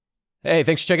Hey,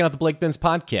 thanks for checking out the Blake Benz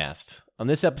podcast. On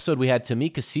this episode, we had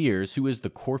Tamika Sears, who is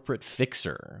the corporate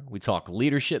fixer. We talk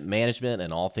leadership, management,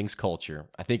 and all things culture.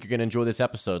 I think you're going to enjoy this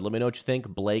episode. Let me know what you think.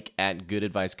 Blake at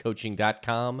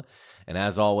goodadvicecoaching.com. And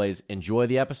as always, enjoy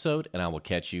the episode, and I will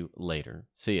catch you later.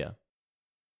 See ya.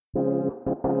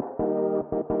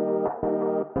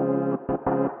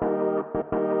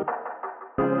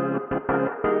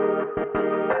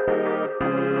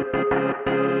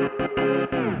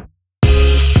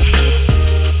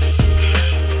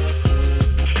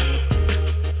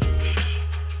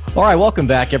 All right, welcome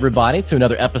back, everybody, to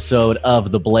another episode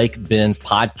of the Blake Benz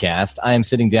podcast. I am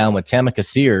sitting down with Tamika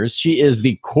Sears. She is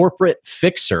the corporate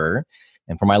fixer.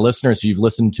 And for my listeners who've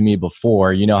listened to me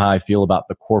before, you know how I feel about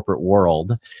the corporate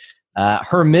world.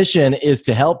 Her mission is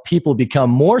to help people become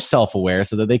more self-aware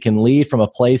so that they can lead from a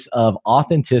place of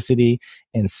authenticity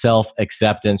and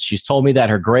self-acceptance. She's told me that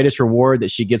her greatest reward that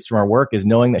she gets from her work is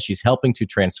knowing that she's helping to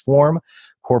transform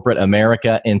corporate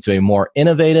America into a more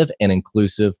innovative and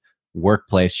inclusive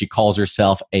workplace. She calls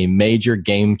herself a major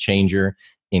game changer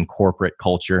in corporate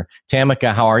culture.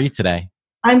 Tamika, how are you today?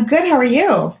 I'm good. How are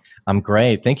you? I'm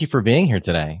great. Thank you for being here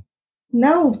today.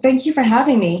 No, thank you for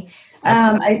having me.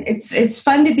 It's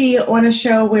fun to be on a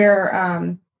show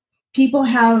where people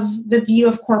have the view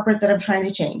of corporate that I'm trying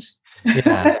to change.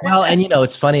 Yeah. Well, and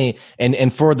it's funny,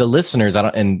 and for the listeners,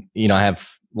 I have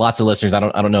lots of listeners. I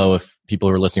don't know if people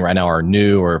who are listening right now are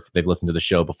new or if they've listened to the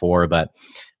show before, but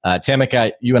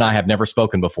Tamika, you and I have never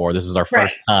spoken before. This is our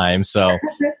first time. So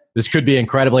this could be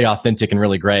incredibly authentic and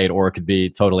really great, or it could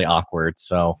be totally awkward.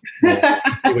 So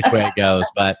we'll see which way it goes.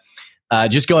 But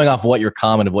just going off what your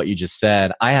comment of what you just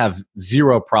said, I have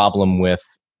zero problem with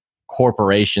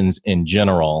corporations in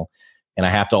general. And I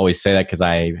have to always say that because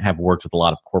I have worked with a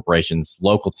lot of corporations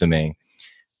local to me.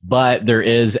 But there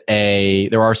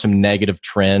are some negative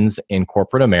trends in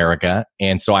corporate America.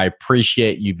 And so I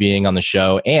appreciate you being on the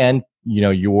show and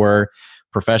your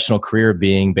professional career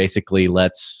being basically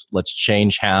let's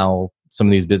change how some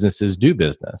of these businesses do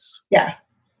business. Yeah,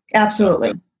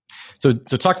 absolutely. So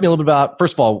talk to me a little bit about,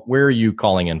 first of all, where are you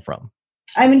calling in from?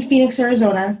 I'm in Phoenix,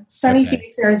 Arizona, sunny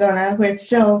Phoenix, Arizona, where it's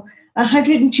still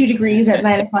 102 degrees at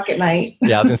 9 o'clock at night.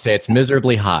 Yeah, I was going to say it's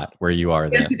miserably hot where you are.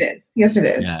 Yes, it is. Yes, it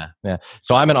is. Yeah.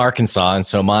 So I'm in Arkansas, and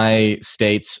so my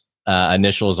state's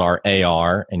initials are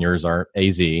AR, and yours are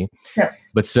AZ. Yep.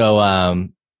 But so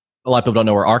a lot of people don't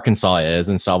know where Arkansas is,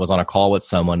 and so I was on a call with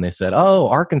someone. They said, "Oh,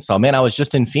 Arkansas, man, I was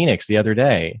just in Phoenix the other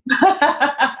day."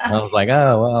 I was like,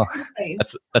 "Oh, well,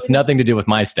 nice. That's nothing to do with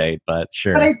my state, but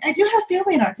sure." But I do have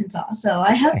family in Arkansas, so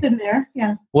I have been there.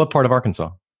 Yeah. What part of Arkansas?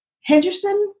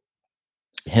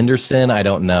 Henderson, I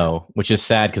don't know, which is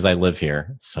sad because I live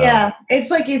here. So yeah,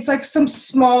 it's like some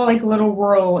small little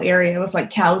rural area with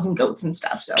cows and goats and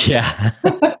stuff. So yeah.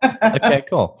 Okay,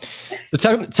 cool.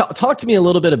 So talk to me a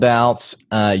little bit about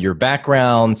your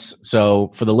backgrounds. So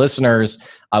for the listeners,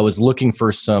 I was looking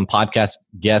for some podcast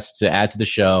guests to add to the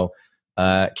show.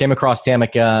 Came across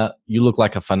Tamika. You look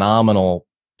like a phenomenal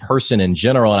person in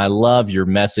general, and I love your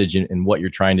message and what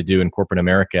you're trying to do in corporate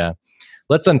America.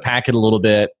 Let's unpack it a little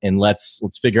bit and let's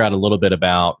figure out a little bit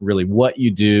about really what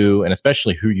you do and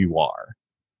especially who you are.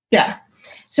 Yeah.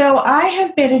 So I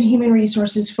have been in human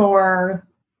resources for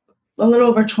a little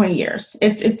over 20 years.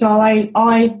 It's all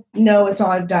I know. It's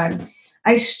all I've done.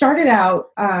 I started out,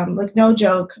 no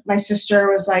joke. My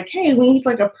sister was like, "Hey, we need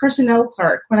a personnel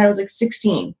clerk," when I was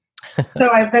 16. So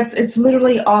it's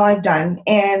literally all I've done.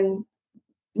 And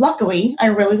luckily I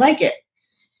really like it.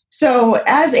 So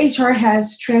as HR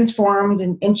has transformed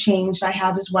and changed, I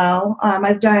have as well.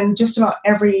 I've done just about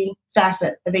every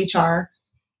facet of HR.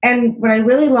 And what I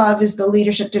really love is the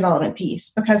leadership development piece,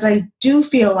 because I do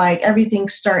feel like everything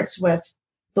starts with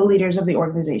the leaders of the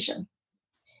organization.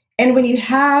 And when you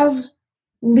have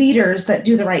leaders that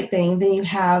do the right thing, then you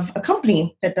have a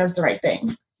company that does the right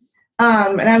thing.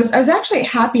 And I was actually at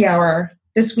happy hour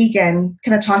this weekend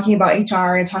kind of talking about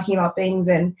HR and talking about things.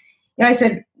 And I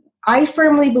said, I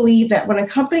firmly believe that when a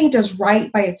company does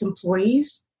right by its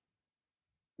employees,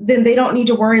 then they don't need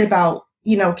to worry about,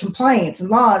 compliance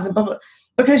and laws and blah, blah,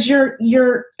 because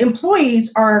your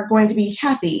employees are going to be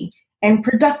happy and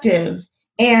productive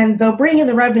and they'll bring in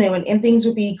the revenue and things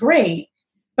will be great.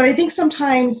 But I think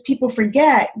sometimes people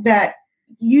forget that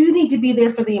you need to be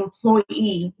there for the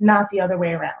employee, not the other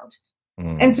way around.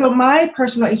 And so my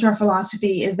personal HR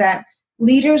philosophy is that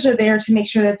leaders are there to make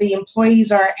sure that the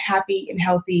employees are happy and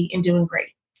healthy and doing great.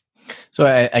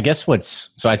 So I guess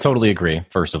I totally agree,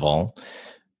 first of all.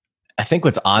 I think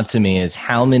what's odd to me is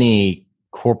how many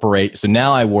so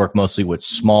now I work mostly with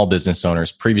small business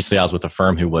owners. Previously, I was with a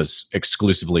firm who was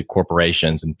exclusively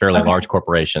corporations and fairly large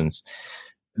corporations.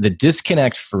 the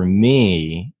disconnect for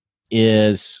me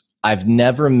is I've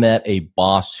never met a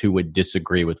boss who would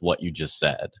disagree with what you just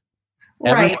said.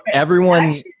 Right. Everyone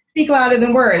actions speak louder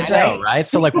than words, right? Right?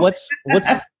 So like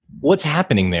what's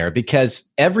happening there?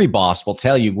 Because every boss will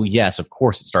tell you, well, yes, of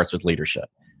course it starts with leadership.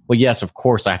 Well, yes, of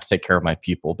course I have to take care of my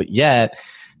people. But yet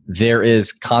there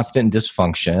is constant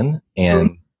dysfunction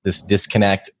and this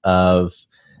disconnect of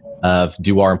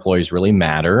do our employees really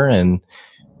matter? And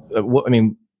I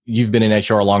mean, you've been in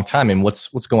HR a long time, and what's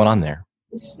going on there?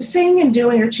 Saying and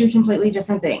doing are two completely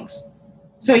different things.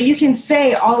 So you can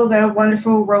say all of the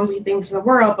wonderful, rosy things in the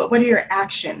world, but what are your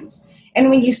actions? And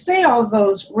when you say all of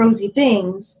those rosy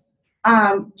things,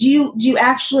 do you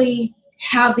actually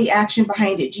have the action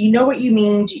behind it? Do you know what you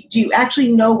mean? Do you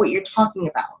actually know what you're talking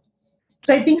about?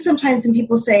 So I think sometimes when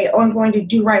people say, oh, I'm going to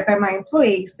do right by my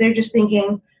employees, they're just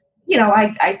thinking,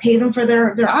 I pay them for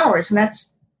their hours, and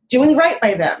that's doing right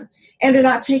by them. And they're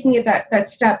not taking it that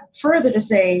step further to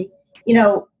say,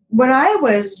 when I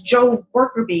was Joe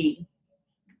Workerbee,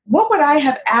 what would I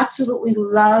have absolutely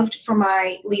loved for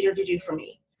my leader to do for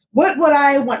me? What would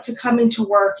I want to come into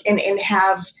work and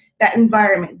have that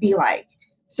environment be like?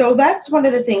 So that's one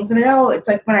of the things. And I know it's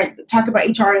like when I talk about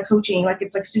HR and coaching, like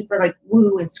it's like super like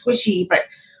woo and squishy. But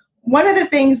one of the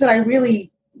things that I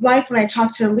really like when I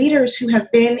talk to leaders who have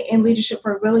been in leadership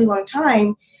for a really long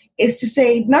time is to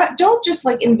say, don't just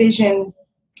like envision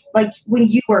like when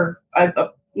you were a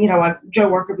Joe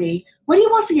Workerbee. What do you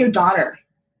want for your daughter?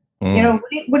 What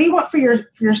do you want for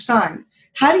your son?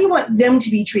 How do you want them to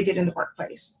be treated in the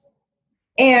workplace?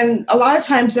 And a lot of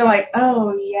times they're like,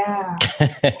 oh yeah,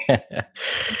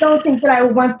 don't think that I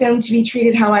want them to be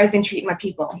treated how I've been treating my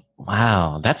people.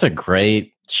 Wow, that's a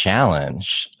great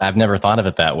challenge. I've never thought of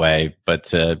it that way, but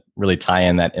to really tie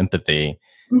in that empathy,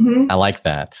 I like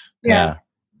that. Yeah.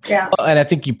 Well, and I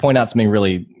think you point out something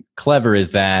really clever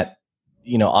is that,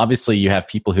 obviously you have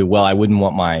people who, well, I wouldn't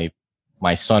want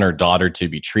my son or daughter to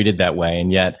be treated that way.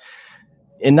 And yet,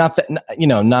 not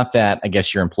that I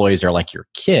guess your employees are like your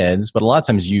kids, but a lot of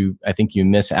times I think you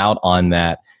miss out on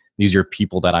that. These are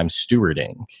people that I'm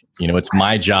stewarding. It's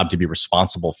my job to be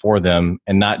responsible for them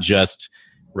and not just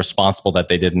responsible that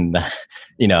they didn't,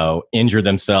 injure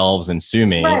themselves and sue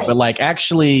me, but like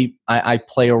actually I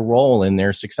play a role in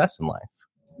their success in life.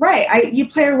 Right. You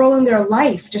play a role in their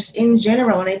life just in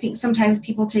general. And I think sometimes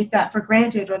people take that for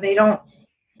granted, or they don't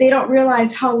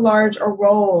realize how large a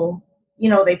role,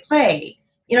 they play.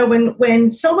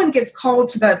 When someone gets called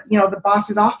to the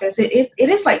boss's office, it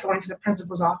is like going to the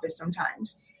principal's office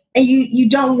sometimes. And you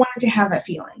don't want to have that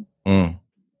feeling.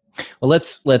 Well,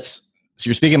 so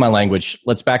you're speaking my language.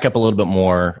 Let's back up a little bit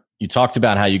more. You talked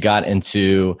about how you got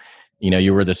into,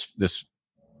 you were this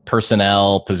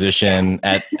personnel position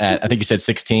at I think you said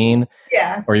 16,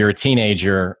 or you're a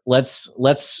teenager. Let's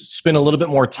spend a little bit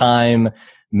more time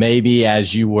maybe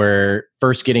as you were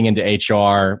first getting into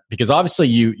HR, because obviously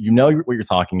you know what you're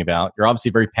talking about. You're obviously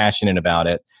very passionate about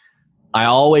it. I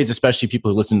always, especially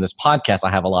people who listen to this podcast, I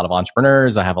have a lot of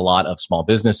entrepreneurs. I have a lot of small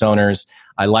business owners.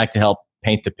 I like to help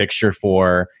paint the picture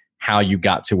for how you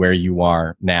got to where you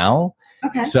are now.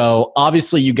 Okay. So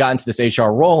obviously you got into this HR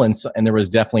role, and there was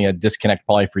definitely a disconnect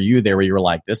probably for you there where you were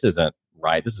like, this isn't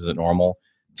right. This isn't normal.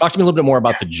 Talk to me a little bit more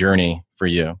about the journey for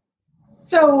you.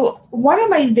 So one of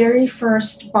my very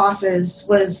first bosses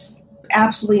was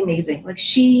absolutely amazing. Like,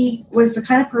 she was the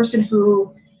kind of person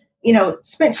who,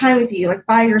 spent time with you, like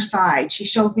by your side. She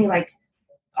showed me like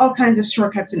all kinds of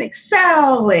shortcuts in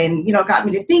Excel and, got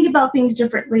me to think about things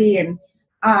differently, and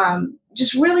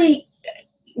just really,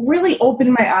 really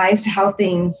opened my eyes to how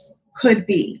things could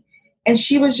be. And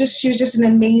she was just an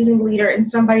amazing leader and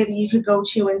somebody that you could go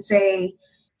to and say,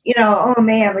 oh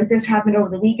man, like this happened over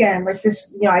the weekend, like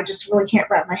this, I just really can't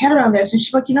wrap my head around this. And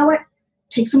she's like, you know what?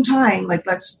 Take some time. Like,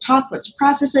 let's talk, let's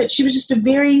process it. She was just a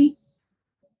very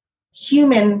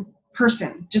human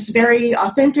person, just very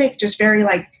authentic, just very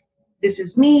like, this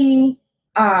is me.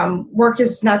 Work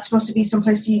is not supposed to be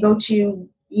someplace you go to,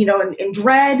 in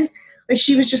dread. Like,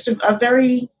 she was just a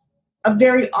very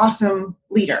awesome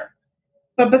leader.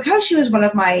 But because she was one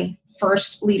of my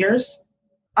first leaders,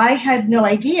 I had no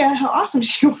idea how awesome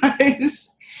she was.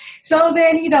 So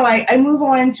then, I move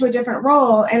on to a different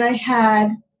role, and I had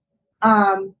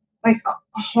like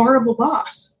a horrible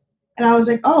boss. And I was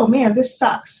like, oh man, this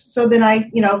sucks. So then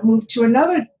I, moved to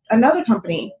another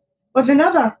company with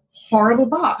another horrible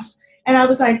boss. And I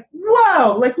was like,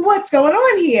 whoa, like what's going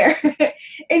on here?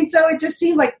 And so it just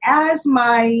seemed like as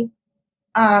my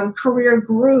career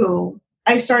grew,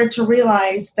 I started to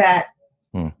realize that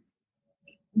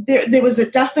there was a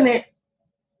definite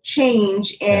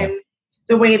change in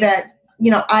the way that,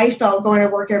 I felt going to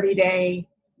work every day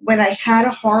when I had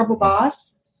a horrible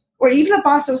boss, or even a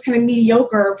boss that was kind of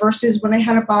mediocre, versus when I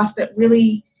had a boss that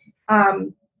really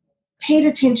paid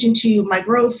attention to my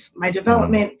growth, my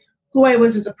development, who I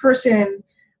was as a person.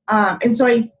 And so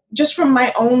I, just from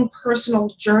my own personal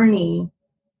journey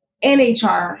in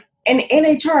HR, and in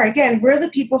HR, again, we're the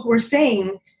people who are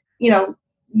saying,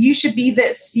 you should be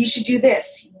this, you should do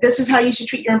this. This is how you should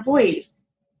treat your employees.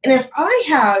 And if I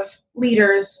have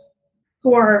leaders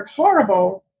who are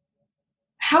horrible,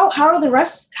 how are the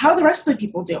rest of the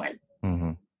people doing?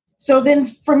 Mm-hmm. So then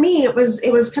for me, it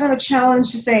was kind of a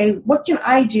challenge to say, what can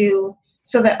I do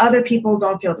so that other people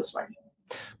don't feel this way?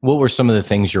 What were some of the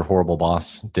things your horrible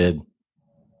boss did?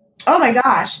 Oh my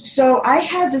gosh. So I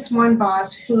had this one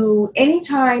boss who,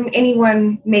 anytime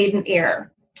anyone made an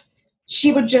error,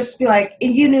 she would just be like,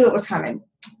 and you knew it was coming.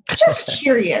 Just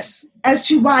curious as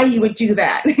to why you would do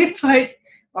that. It's like,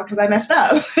 well, because I messed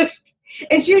up.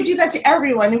 And she would do that to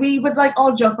everyone. And we would like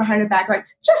all joke behind her back, like,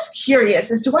 just curious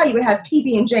as to why you would have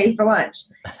PB&J for lunch.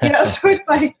 So it's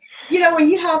like, when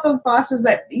you have those bosses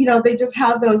that, they just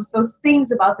have those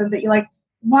things about them that you're like,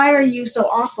 why are you so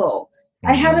awful?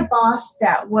 I had a boss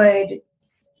that would,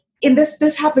 and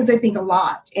this happens, I think, a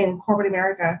lot in corporate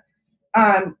America.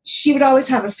 She would always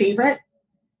have a favorite.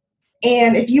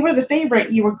 And if you were the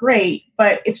favorite, you were great.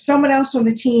 But if someone else on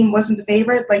the team wasn't the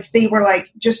favorite, like they were like,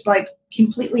 just like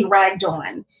completely ragged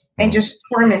on and just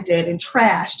tormented and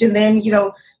trashed. And then,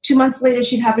 2 months later,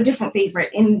 she'd have a different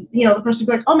favorite. And, the person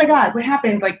would be like, oh my God, what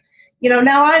happened? Like,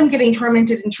 now I'm getting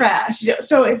tormented and trashed.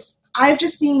 So I've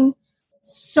just seen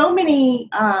so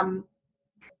many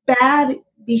bad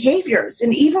behaviors.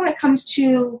 And even when it comes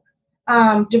to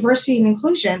diversity and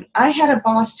inclusion, I had a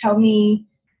boss tell me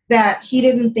that he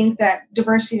didn't think that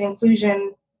diversity and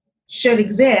inclusion should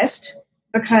exist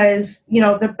because,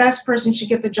 the best person should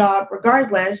get the job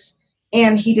regardless.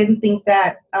 And he didn't think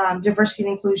that diversity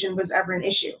and inclusion was ever an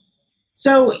issue.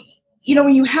 So,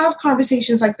 when you have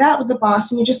conversations like that with the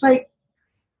boss and you're just like,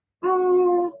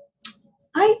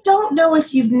 I don't know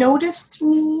if you've noticed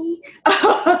me.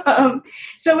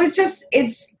 So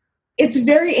it's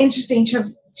very interesting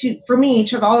for me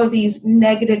to have all of these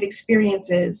negative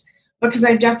experiences, because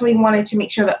I definitely wanted to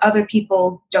make sure that other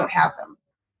people don't have them.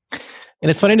 And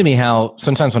it's funny to me how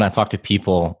sometimes when I talk to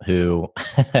people who,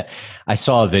 I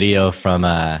saw a video from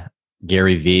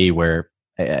Gary Vee where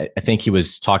I think he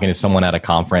was talking to someone at a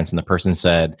conference, and the person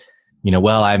said,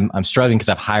 well, I'm struggling because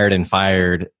I've hired and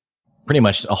fired pretty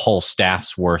much a whole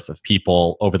staff's worth of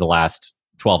people over the last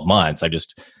 12 months. I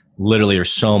just literally,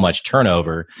 there's so much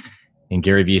turnover. And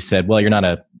Gary Vee said, well,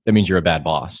 that means you're a bad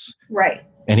boss. Right.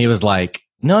 And he was like,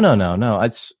 no.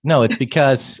 It's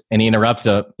because, and he interrupts,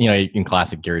 in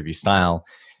classic Gary Vee style,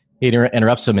 he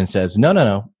interrupts him and says,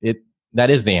 no, that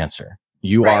is the answer.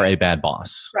 You are a bad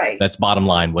boss. Right. That's bottom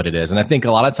line what it is. And I think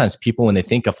a lot of times people, when they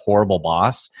think of horrible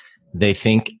boss, they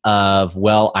think of,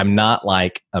 well, I'm not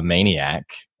like a maniac.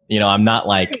 I'm not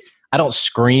like, I don't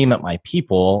scream at my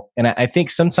people. And I think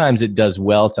sometimes it does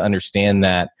well to understand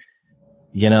that,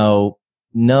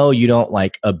 no, you don't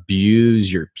like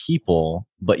abuse your people,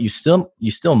 but you still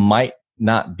might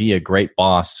not be a great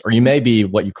boss, or you may be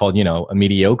what you call, a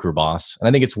mediocre boss. And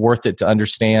I think it's worth it to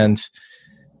understand,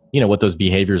 what those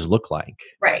behaviors look like.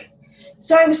 Right.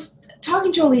 So I was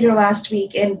talking to a leader last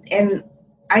week and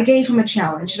I gave him a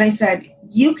challenge, and I said,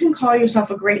 you can call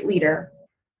yourself a great leader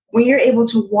when you're able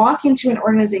to walk into an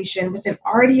organization with an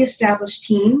already established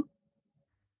team,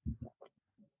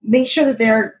 make sure that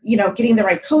they're, getting the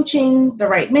right coaching, the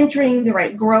right mentoring, the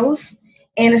right growth,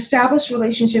 and establish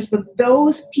relationships with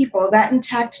those people, that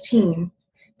intact team,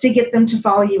 to get them to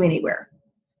follow you anywhere.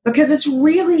 Because it's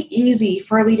really easy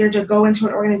for a leader to go into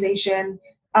an organization,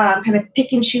 kind of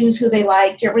pick and choose who they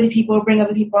like, get rid of people, bring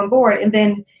other people on board, and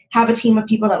then have a team of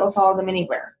people that will follow them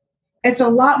anywhere. It's a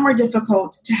lot more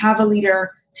difficult to have a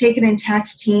leader take an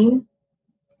intact team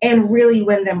and really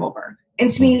win them over. And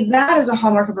to me, that is a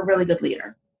hallmark of a really good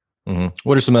leader. Mm-hmm.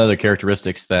 What are some other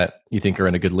characteristics that you think are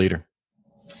in a good leader?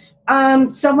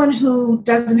 Someone who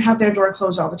doesn't have their door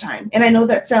closed all the time. And I know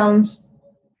that sounds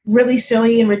really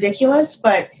silly and ridiculous,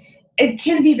 but it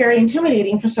can be very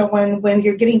intimidating for someone when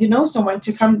you're getting to know someone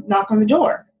to come knock on the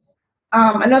door.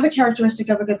 Another characteristic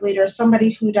of a good leader is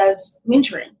somebody who does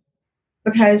mentoring,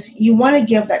 because you want to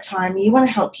give that time, and you want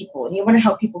to help people, and you want to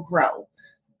help people grow.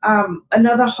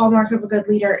 Another hallmark of a good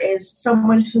leader is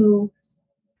someone who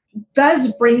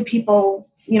does bring people,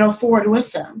 forward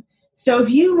with them. So if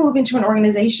you move into an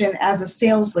organization as a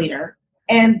sales leader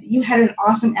and you had an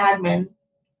awesome admin,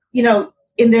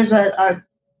 and there's a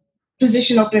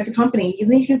position open at the company,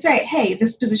 and then you can say, hey,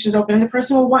 this position is open, and the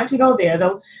person will want to go there.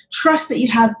 They'll trust that you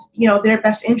have, their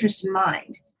best interest in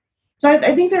mind. So I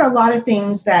think there are a lot of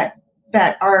things that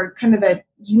are kind of the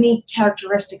unique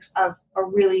characteristics of a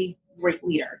really great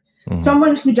leader. Mm-hmm.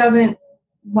 Someone who doesn't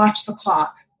watch the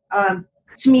clock.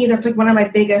 To me, that's like one of my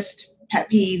biggest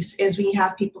pet peeves is when you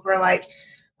have people who are like,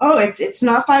 oh, it's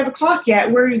not 5 o'clock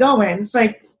yet. Where are you going? It's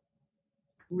like,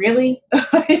 really?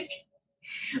 Like,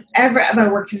 my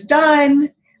work is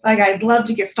done. Like, I'd love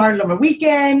to get started on my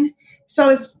weekend. So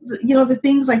it's, the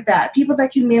things like that. People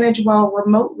that can manage well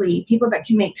remotely, people that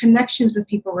can make connections with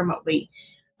people remotely,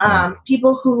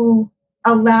 people who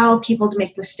allow people to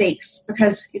make mistakes.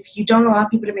 Because if you don't allow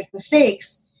people to make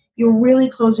mistakes, you're really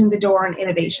closing the door on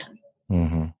innovation.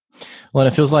 Mm-hmm. Well,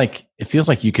 and it feels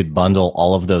like you could bundle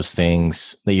all of those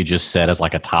things that you just said as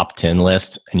like a top 10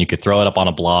 list, and you could throw it up on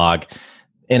a blog.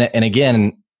 And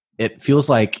again, it feels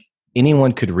like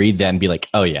anyone could read that and be like,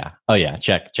 oh yeah,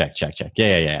 check.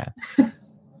 Yeah.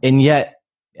 And yet,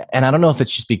 and I don't know if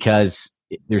it's just because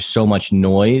there's so much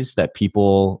noise that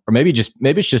people, or maybe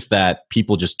it's just that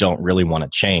people just don't really want to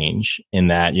change in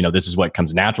that, this is what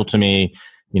comes natural to me,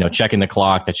 checking the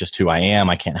clock. That's just who I am.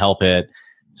 I can't help it.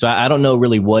 So I don't know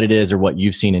really what it is or what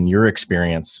you've seen in your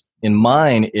experience. In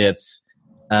mine, it's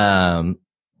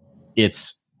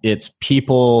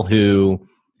people who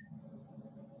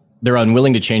they're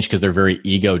unwilling to change because they're very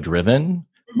ego driven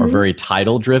or very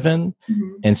title driven. Mm-hmm.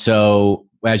 And so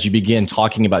as you begin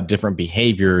talking about different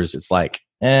behaviors, it's like,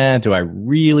 do I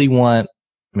really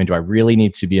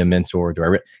need to be a mentor?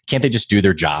 Can't they just do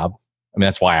their job? I mean,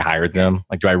 that's why I hired them.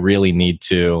 Like, do I really need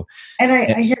to? And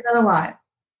I hear that a lot.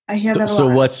 So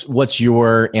what's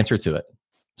your answer to it?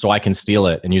 So I can steal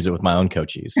it and use it with my own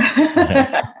coaches.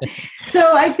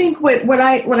 So I think what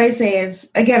I say is,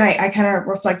 again, I kind of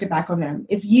reflected back on them.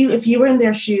 If you were in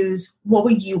their shoes, what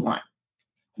would you want?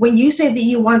 When you say that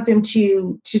you want them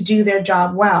to do their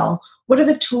job well, what are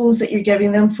the tools that you're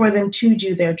giving them for them to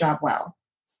do their job well?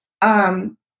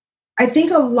 I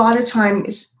think a lot of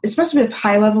times, especially with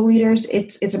high-level leaders,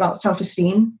 it's about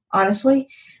self-esteem, honestly.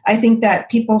 I think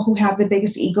that people who have the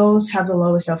biggest egos have the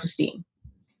lowest self-esteem.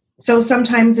 So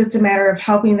sometimes it's a matter of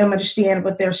helping them understand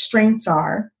what their strengths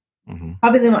are,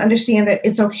 helping them understand that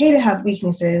it's okay to have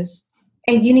weaknesses,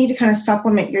 and you need to kind of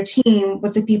supplement your team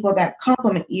with the people that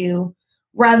complement you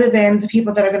rather than the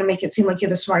people that are going to make it seem like you're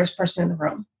the smartest person in the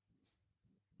room.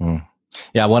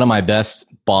 Yeah, one of my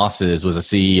best bosses was a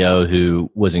CEO who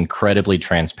was incredibly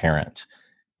transparent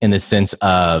in the sense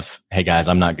of, hey guys,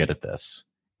 I'm not good at this.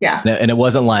 Yeah. And it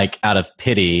wasn't like out of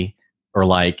pity or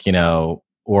like,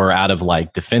 or out of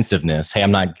like defensiveness. Hey,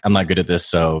 I'm not good at this,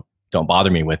 so don't bother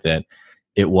me with it.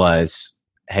 It was,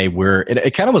 hey,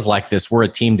 it kind of was like this. We're a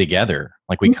team together.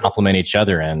 Like we complement each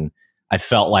other. And I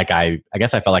felt like I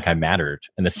felt like I mattered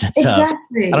in the sense of,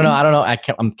 I don't know.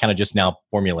 I'm kind of just now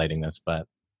formulating this, but.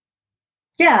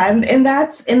 Yeah. And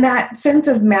that's in that sense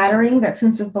of mattering, that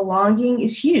sense of belonging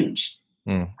is huge.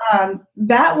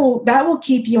 That will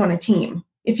keep you on a team.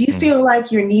 If you feel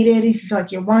like you're needed, if you feel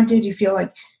like you're wanted, you feel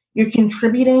like you're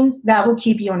contributing, that will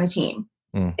keep you on a team.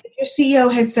 If your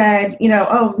CEO had said,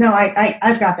 oh, no,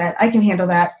 I've got that. I can handle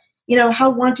that. How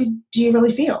wanted do you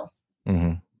really feel?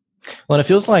 Mm-hmm. Well, and it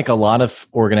feels like a lot of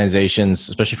organizations,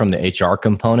 especially from the HR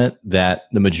component, that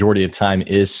the majority of time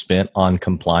is spent on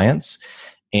compliance.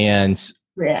 And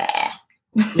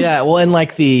yeah, well, and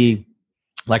like the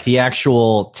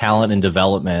actual talent and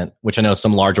development, which I know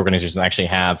some large organizations actually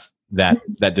have that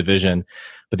division,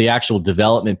 but the actual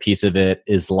development piece of it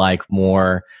is like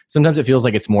more, sometimes it feels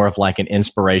like it's more of like an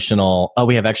inspirational, oh,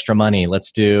 we have extra money,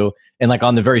 let's do, and like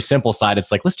on the very simple side,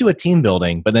 it's like, let's do a team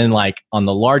building. But then like on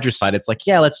the larger side, it's like,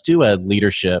 yeah, let's do a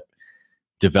leadership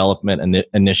development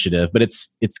initiative, but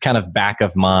it's kind of back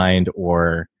of mind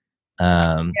or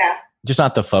just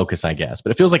not the focus, I guess.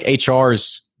 But it feels like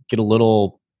HRs get a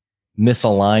little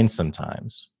misaligned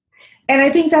sometimes. And I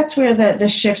think that's where the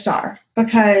shifts are,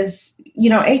 because,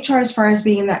 HR, as far as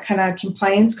being that kind of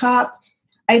compliance cop,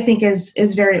 I think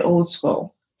is very old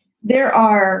school. There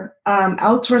are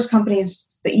outsourced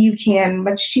companies that you can,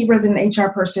 much cheaper than an HR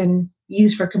person,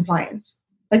 use for compliance.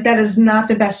 Like that is not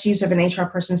the best use of an HR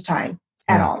person's time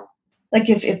at all. Like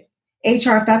if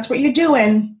that's what you're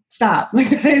doing, stop. Like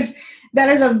that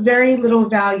is of very little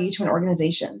value to an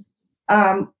organization.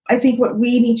 I think what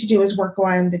we need to do is work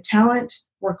on the talent,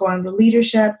 work on the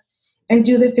leadership, and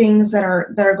do the things that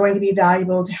are going to be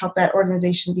valuable to help that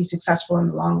organization be successful in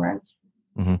the long run.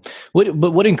 Mm-hmm.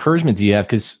 What encouragement do you have?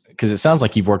 Because it sounds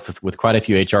like you've worked with quite a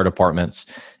few HR departments,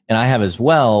 and I have as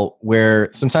well, where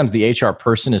sometimes the HR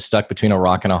person is stuck between a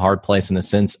rock and a hard place in the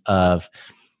sense of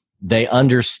they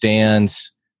understand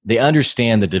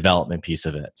the development piece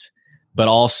of it, but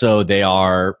also they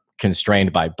are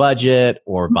constrained by budget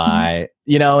or by,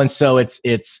 and so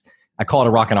it's I call it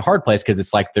a rock and a hard place because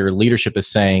it's like their leadership is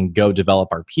saying, go develop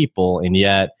our people. And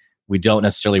yet we don't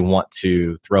necessarily want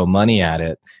to throw money at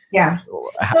it. Yeah.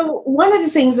 So one of the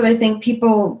things that I think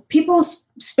people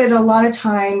spend a lot of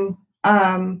time,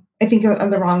 I think, on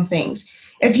the wrong things.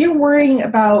 If you're worrying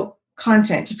about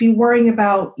content, if you're worrying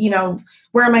about,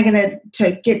 where am I going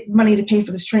to get money to pay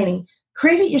for this training,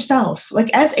 create it yourself.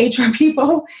 Like as HR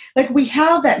people, like we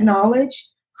have that knowledge,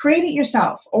 create it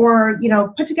yourself, or,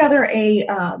 put together a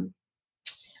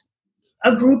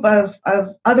group of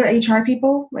other HR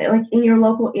people, like in your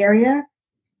local area,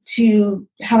 to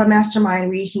have a mastermind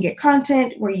where you can get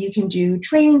content, where you can do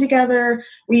training together,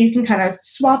 where you can kind of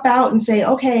swap out and say,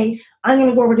 okay, I'm going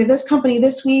to go over to this company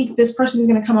this week. This person is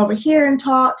going to come over here and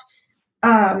talk.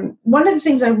 One of the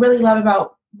things I really love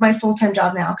about my full-time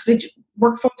job now, because I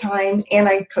work full-time and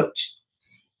I coach,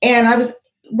 and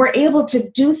we're able to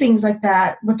do things like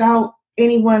that without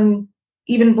anyone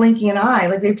even blinking an eye.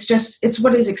 Like it's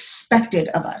what is expected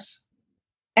of us.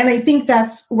 And I think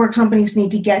that's where companies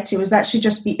need to get to, is that should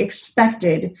just be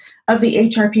expected of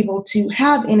the HR people to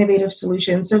have innovative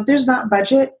solutions. So if there's not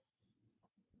budget,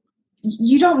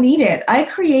 you don't need it. I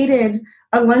created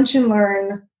a lunch and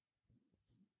learn,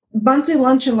 monthly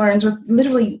lunch and learns with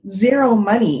literally zero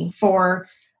money for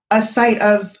a site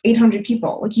of 800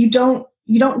 people. Like you don't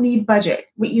need budget.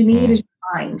 What you need is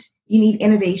mind. You need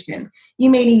innovation. You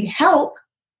may need help,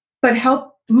 but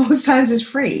help most times is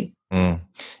free.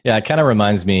 Yeah, it kind of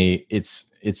reminds me.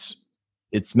 It's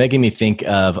making me think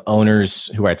of owners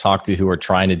who I talk to who are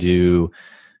trying to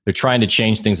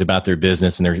change things about their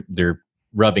business, and they're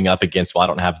rubbing up against, well, I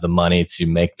don't have the money to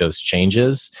make those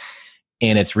changes.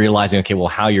 And it's realizing, okay,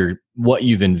 well, what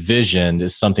you've envisioned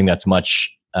is something that's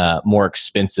much more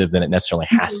expensive than it necessarily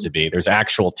has to be. There's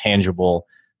actual tangible,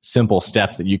 simple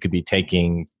steps that you could be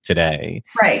taking today.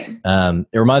 Right.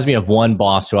 It reminds me of one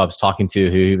boss who I was talking to,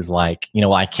 who he was like,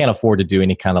 I can't afford to do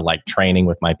any kind of like training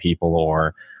with my people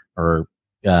or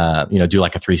do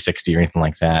like a 360 or anything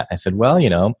like that. I said, well,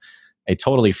 a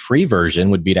totally free version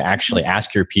would be to actually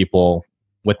ask your people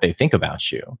what they think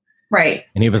about you. Right.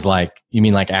 And he was like, you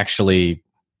mean like actually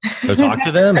go talk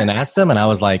to them and ask them? And I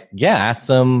was like, yeah, ask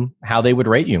them how they would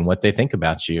rate you and what they think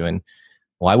about you. And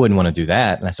well, I wouldn't want to do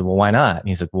that. And I said, well, why not? And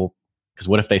he said, well, because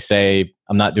what if they say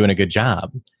I'm not doing a good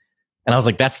job? And I was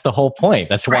like, that's the whole point.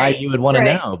 That's why you would want to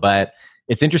know. But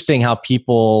it's interesting how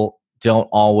people don't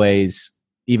always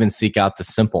even seek out the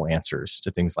simple answers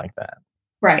to things like that.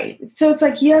 Right. So it's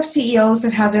like you have CEOs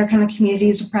that have their kind of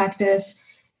communities of practice.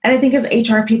 And I think as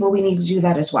HR people, we need to do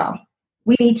that as well.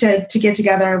 We need to get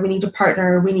together. We need to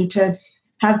partner. We need to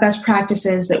have best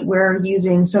practices that we're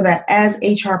using so that as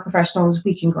HR professionals,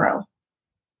 we can grow.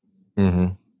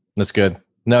 Mm-hmm. That's good.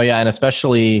 No, yeah. And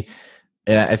especially,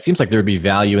 it seems like there would be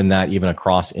value in that even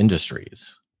across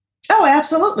industries. Oh,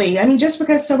 absolutely. I mean, just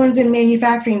because someone's in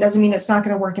manufacturing doesn't mean it's not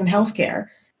going to work in healthcare.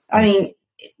 I mean,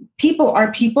 people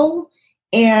are people.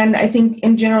 And I think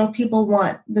in general, people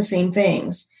want the same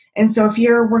things. And so if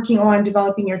you're working on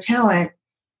developing your talent,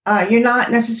 you're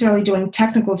not necessarily doing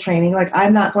technical training. Like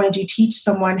I'm not going to teach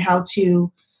someone how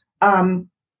to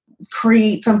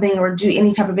create something or do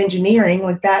any type of engineering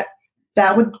like that.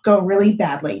 That would go really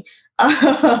badly.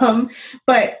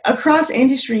 But across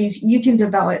industries, you can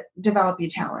develop your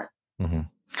talent. Mm-hmm.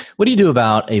 What do you do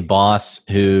about a boss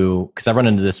who, because I've run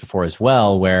into this before as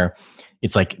well, where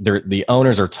it's like the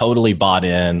owners are totally bought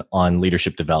in on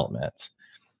leadership development.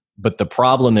 But the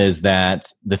problem is that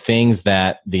the things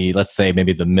that let's say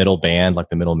maybe the middle band, like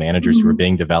the middle managers who are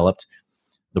being developed,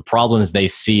 the problems they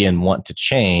see and want to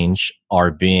change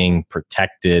are being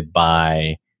protected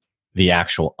by the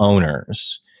actual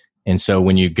owners. And so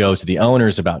when you go to the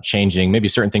owners about changing maybe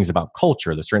certain things about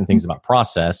culture, there's certain things about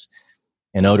process,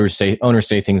 and owners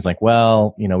say things like,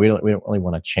 well, we don't really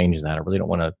want to change that, or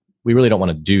we really don't want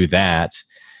to do that.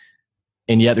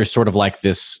 And yet there's sort of like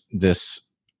this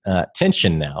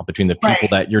tension now between the people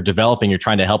that you're developing. You're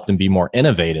trying to help them be more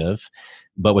innovative,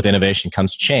 but with innovation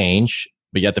comes change.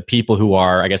 But yet the people who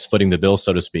are, I guess, footing the bill,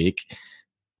 so to speak,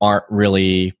 aren't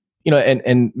really,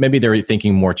 and maybe they're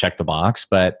thinking more check the box,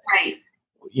 but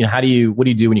what do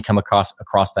you do when you come across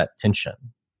that tension?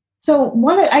 So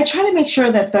I try to make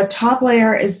sure that the top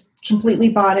layer is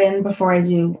completely bought in before I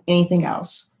do anything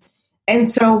else. And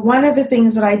so one of the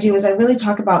things that I do is I really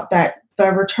talk about the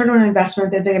return on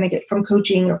investment that they're going to get from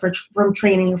coaching or from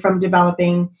training or from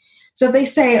developing. So if they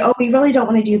say, oh, we really don't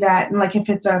want to do that, and like if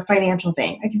it's a financial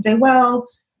thing, I can say, well,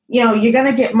 you're going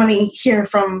to get money here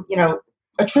from,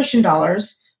 attrition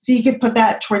dollars, so you could put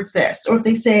that towards this. Or if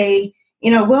they say,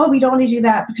 well, we don't want to do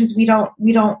that because we don't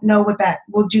know what that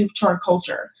will do to our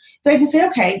culture. So I can say,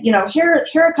 okay, here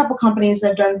are a couple companies that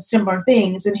have done similar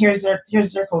things, and here's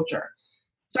their culture.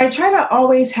 So I try to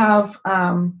always have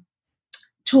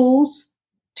tools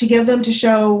to give them to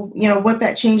show, what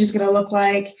that change is going to look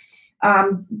like.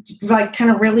 Like kind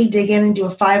of really dig in and do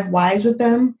a 5 whys with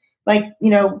them. Like,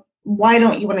 why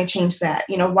don't you want to change that?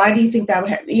 Why do you think that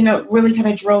would really kind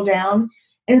of drill down.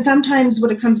 And sometimes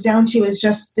what it comes down to is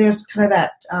just there's kind of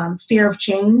that fear of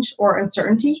change or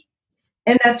uncertainty.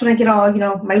 And that's when I get all,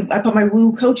 I put my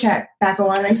woo coach hat back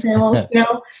on and I say, well,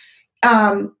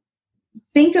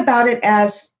 think about it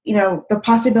as, the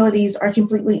possibilities are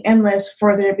completely endless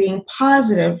for there being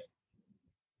positive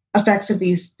effects of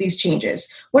these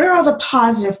changes. What are all the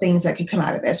positive things that could come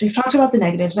out of this? We've talked about the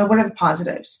negatives. Now, what are the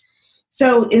positives?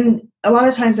 So in a lot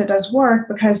of times that does work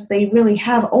because they really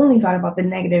have only thought about the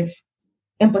negative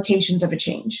implications of a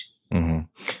change. Mm-hmm.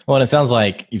 Well, and it sounds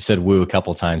like you've said woo a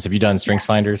couple times. Have you done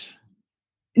StrengthsFinders?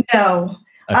 No.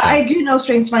 Okay. I do know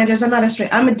StrengthsFinders.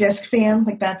 I'm a DISC fan.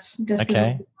 Like that's DISC.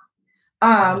 Okay.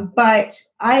 But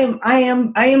I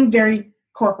am very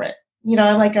corporate.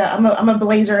 I'm a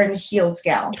blazer and heels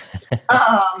gal.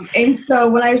 And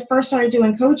so when I first started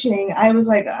doing coaching, I was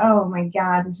like, oh my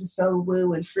God, this is so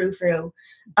woo and frou-frou.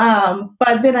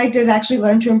 But then I did actually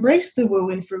learn to embrace the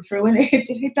woo and frou-frou, and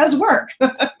it does work.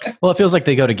 Well, it feels like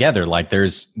they go together. Like there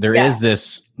is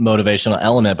this motivational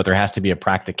element, but there has to be a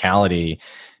practicality.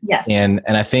 Yes. And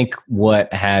I think what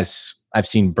I've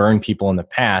seen burn people in the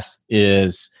past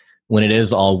is when it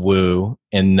is all woo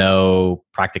and no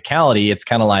practicality, it's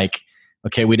kind of like,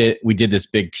 okay, we did this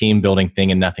big team building thing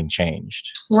and nothing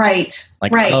changed. Right.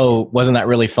 Like, right. Oh, wasn't that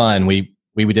really fun? We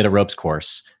did a ropes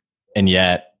course and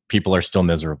yet people are still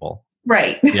miserable.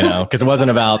 Right. Because it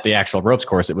wasn't about the actual ropes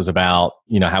course. It was about,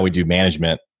 how we do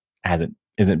management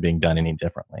isn't being done any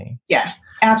differently. Yeah,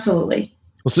 absolutely.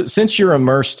 Well, so since you're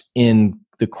immersed in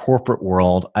the corporate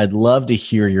world, I'd love to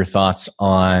hear your thoughts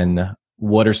on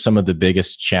what are some of the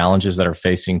biggest challenges that are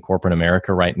facing corporate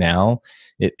America right now.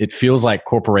 It feels like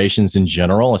corporations in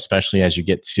general, especially as you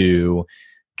get to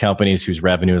companies whose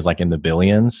revenue is like in the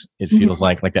billions, it feels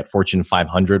like that Fortune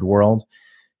 500 world.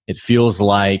 It feels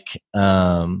like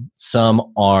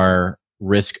some are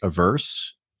risk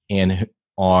averse and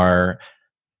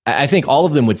I think all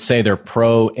of them would say they're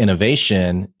pro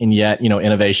innovation, and yet,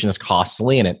 innovation is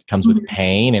costly and it comes with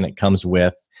pain and it comes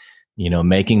with,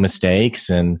 making mistakes.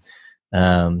 And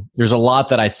there's a lot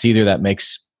that I see there that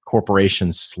makes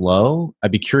corporations slow.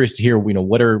 I'd be curious to hear,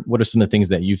 what are some of the things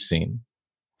that you've seen?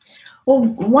 Well,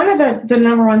 one of the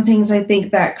number one things I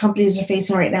think that companies are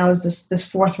facing right now is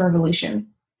this fourth revolution.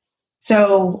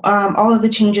 So all of the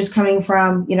changes coming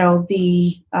from,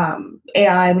 the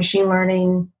AI, machine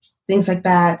learning, things like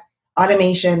that,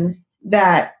 automation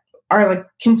that are like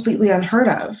completely unheard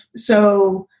of.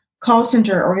 So call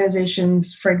center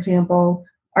organizations, for example,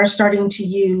 are starting to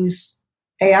use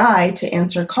AI to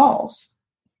answer calls.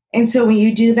 And so when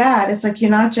you do that, it's like,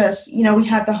 you're not just, we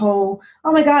had the whole,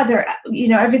 oh my God,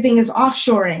 everything is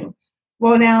offshoring.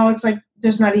 Well, now it's like,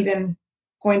 there's not even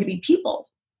going to be people.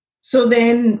 So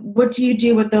then what do you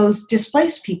do with those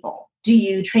displaced people? Do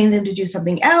you train them to do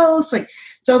something else?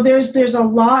 So there's a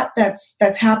lot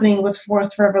that's happening with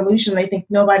fourth revolution. I think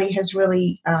nobody has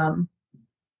really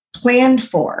planned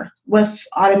for, with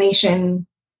automation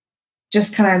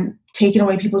just kind of taking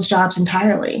away people's jobs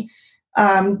entirely.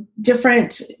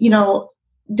 Different,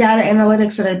 data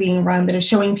analytics that are being run that are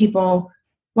showing people,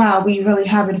 wow, we really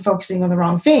have been focusing on the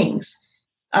wrong things.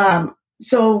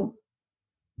 So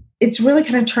it's really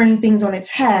kind of turning things on its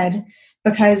head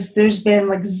because there's been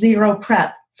like zero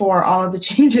prep for all of the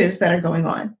changes that are going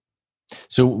on.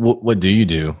 So what do you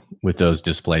do with those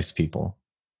displaced people?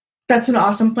 That's an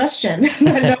awesome question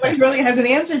that nobody really has an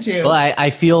answer to. Well, I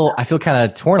feel kind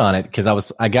of torn on it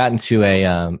because I got into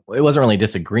it wasn't really a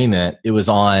disagreement. It was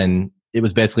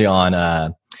basically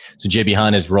on, so JB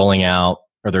Hunt is rolling out,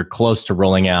 or they're close to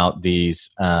rolling out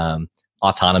these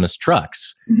autonomous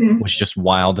trucks, which is just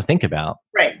wild to think about.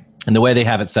 Right. And the way they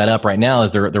have it set up right now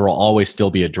is there will always still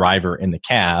be a driver in the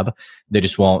cab. They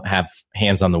just won't have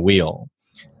hands on the wheel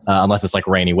unless it's like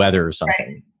rainy weather or something.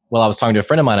 Right. Well, I was talking to a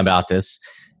friend of mine about this,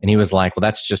 and he was like, well,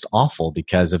 that's just awful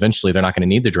because eventually they're not going to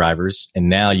need the drivers. And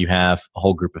now you have a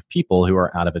whole group of people who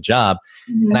are out of a job.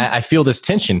 And I feel this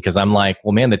tension because I'm like,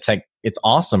 well, man, it's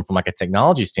awesome from like a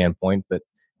technology standpoint, but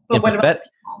what about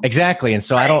people? Exactly. And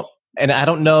so right. I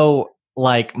don't know,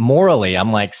 like morally,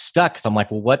 I'm like stuck. So I'm like,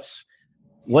 well, what's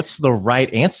the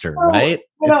right answer, right?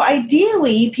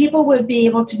 Ideally, people would be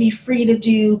able to be free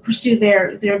to pursue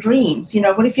their dreams.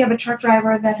 What if you have a truck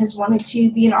driver that has wanted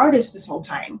to be an artist this whole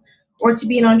time, or to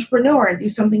be an entrepreneur and do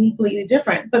something completely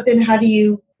different? But then how do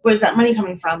you where's that money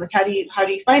coming from? Like, how do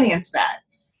you finance that?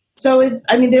 So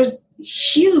there's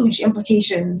huge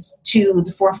implications to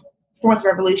the fourth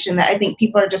revolution that I think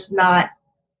people are just not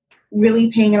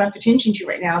really paying enough attention to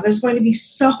right now. There's going to be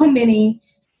so many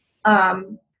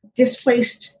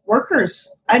displaced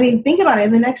workers. I mean, think about it.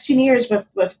 In the next 10 years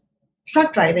with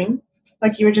truck driving,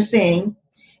 like you were just saying,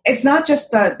 it's not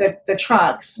just the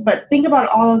trucks, but think about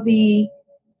all of the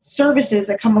services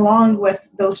that come along with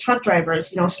those truck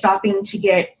drivers, stopping to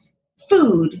get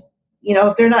food.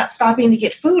 If they're not stopping to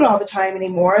get food all the time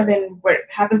anymore, then what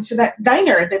happens to that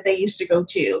diner that they used to go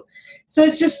to? So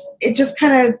it just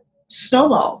kind of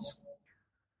snowballs.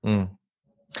 Mm.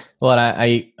 Well,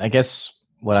 I guess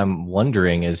what I'm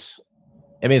wondering is,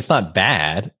 it's not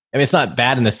bad. It's not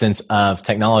bad in the sense of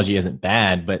technology isn't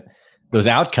bad, but those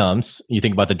outcomes, you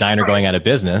think about the diner going out of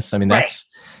business. That's,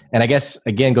 and I guess,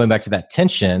 again, going back to that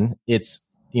tension, it's,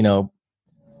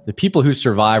 the people who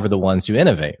survive are the ones who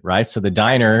innovate, right? So if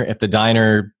the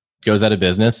diner goes out of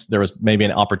business, there was maybe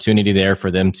an opportunity there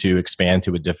for them to expand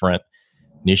to a different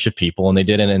niche of people, and they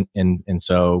didn't. And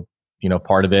so,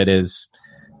 part of it is,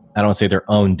 I don't want to say their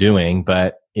own doing,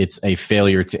 but it's a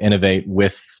failure to innovate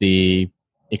with the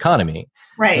economy.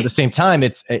 Right. But at the same time,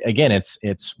 it's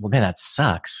well, man, that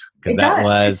sucks, because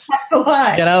It sucks a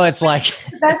lot. It's like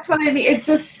that's what I mean. It's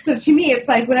just, so to me, it's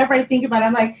like whenever I think about it,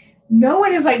 I'm like, no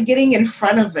one is like getting in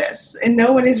front of this, and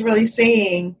no one is really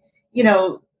saying,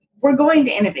 we're going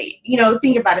to innovate.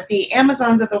 Think about it. The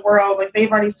Amazons of the world, like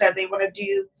they've already said they want to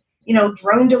do,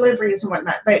 drone deliveries and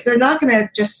whatnot. They're not going to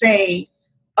just say,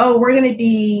 oh, we're going to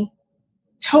be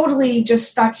totally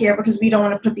just stuck here because we don't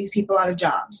want to put these people out of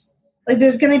jobs. Like,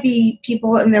 there's going to be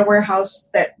people in their warehouse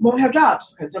that won't have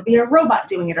jobs because there'll be a robot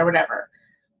doing it or whatever.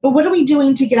 But what are we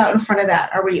doing to get out in front of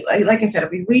that? Are we, like I said, are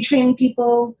we retraining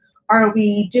people? Are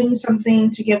we doing something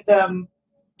to give them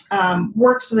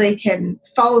work so they can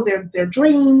follow their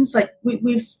dreams? Like,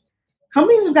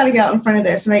 companies have got to get out in front of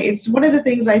this. And it's one of the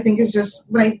things I think is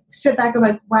just, when I sit back, I'm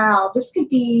like, wow, this could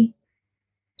be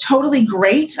totally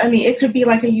great. It could be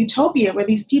like a utopia where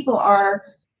these people are,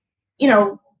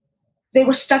 they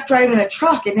were stuck driving a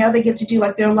truck and now they get to do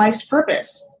like their life's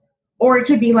purpose. Or it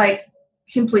could be like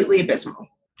completely abysmal.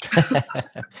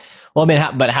 Well,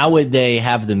 but how would they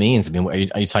have the means? Are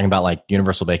you talking about like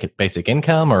universal basic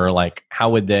income, or like how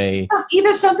would they?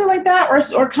 Either something like that,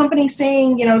 or companies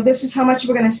saying, this is how much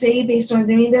we're going to save based on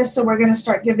doing this, so we're going to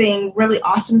start giving really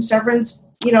awesome severance,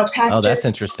 packages. Oh, that's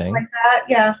interesting. Like that,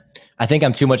 yeah. I think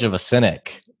I'm too much of a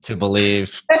cynic to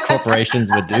believe corporations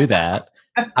would do that.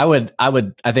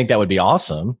 I think that would be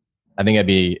awesome. I think that'd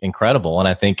be incredible, and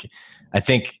I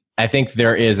think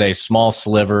there is a small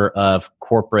sliver of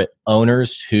corporate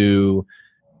owners who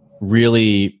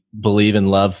really believe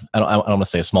and love. I don't want to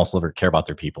say a small sliver care about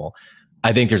their people.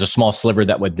 I think there's a small sliver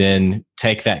that would then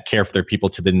take that care for their people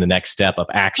to then the next step of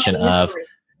action of,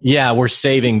 yeah, we're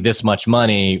saving this much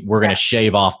money. We're going to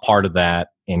shave off part of that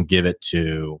and give it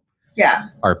to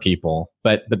our people.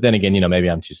 But then again,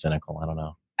 maybe I'm too cynical. I don't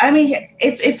know.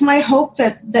 It's my hope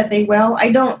that they will.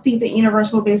 I don't think that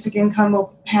universal basic income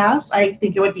will pass. I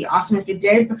think it would be awesome if it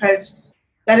did, because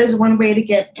that is one way to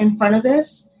get in front of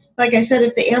this. Like I said,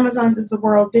 if the Amazons of the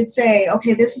world did say,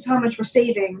 okay, this is how much we're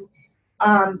saving,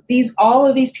 all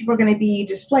of these people are going to be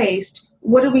displaced.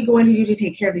 What are we going to do to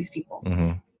take care of these people?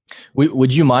 Mm-hmm.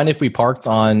 Would you mind if we parked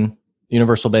on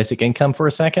universal basic income for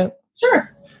a second?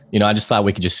 Sure. I just thought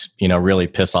we could just, really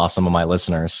piss off some of my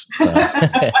listeners. So.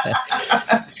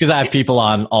 Because I have people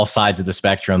on all sides of the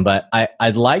spectrum. But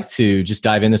I'd like to just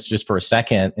dive into this just for a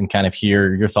second and kind of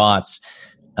hear your thoughts.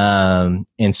 And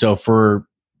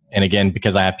again,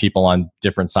 because I have people on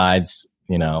different sides,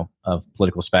 of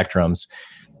political spectrums,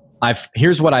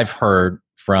 here's what I've heard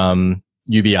from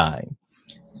UBI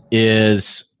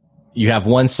is, you have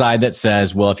one side that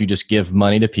says, well, if you just give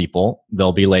money to people,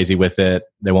 they'll be lazy with it.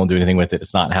 They won't do anything with it.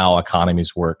 It's not how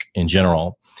economies work in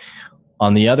general.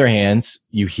 On the other hand,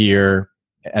 you hear,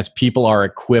 as people are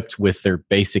equipped with their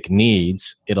basic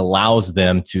needs, it allows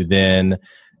them to then,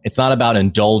 it's not about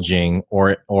indulging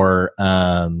or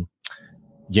now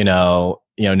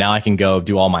I can go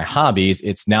do all my hobbies.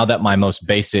 It's now that my most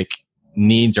basic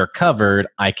needs are covered,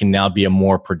 I can now be a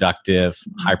more productive,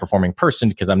 high-performing person,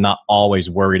 because I'm not always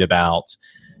worried about,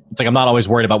 I'm not always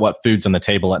worried about what food's on the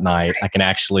table at night. I can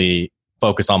actually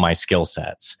focus on my skill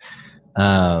sets.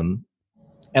 And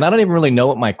I don't even really know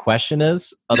what my question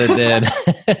is, other than...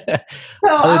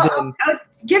 I'll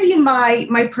give you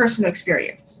my personal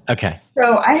experience. Okay.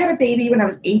 So I had a baby when I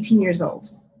was 18 years old.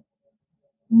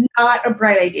 Not a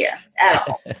bright idea at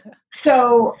all.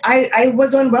 So I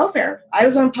was on welfare. I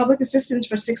was on public assistance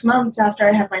for 6 months after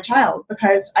I had my child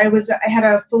because I had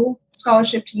a full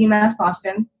scholarship to UMass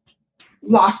Boston,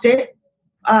 lost it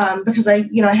because I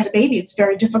had a baby. It's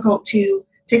very difficult to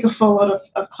take a full load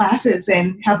of classes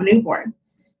and have a newborn.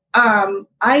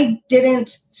 I didn't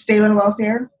stay on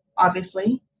welfare,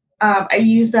 obviously. I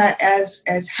use that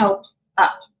as help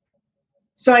up.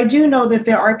 So I do know that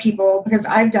there are people, because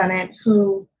I've done it,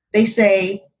 who they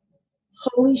say,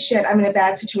 holy shit, I'm in a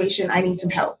bad situation. I need some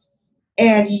help.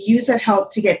 And you use that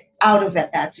help to get out of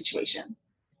that bad situation.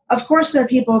 Of course, there are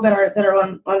people that are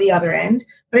on the other end,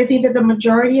 but I think that the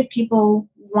majority of people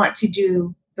want to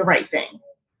do the right thing.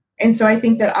 And so I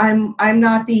think that I'm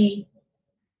not the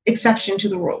exception to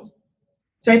the rule.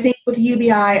 So I think with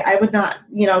UBI, I would not,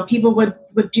 people would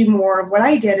do more of what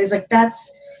I did is like,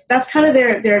 that's kind of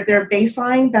their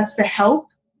baseline. That's the help.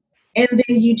 And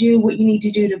then you do what you need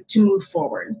to do to move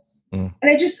forward. Mm.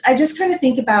 And I just kind of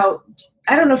think about,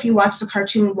 I don't know if you watch the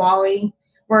cartoon WALL-E,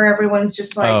 where everyone's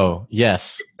just like, oh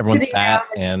yes, everyone's fat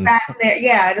and there.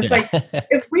 Yeah. And it's like,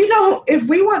 if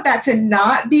we want that to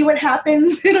not be what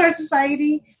happens in our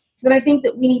society, then I think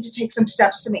that we need to take some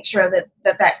steps to make sure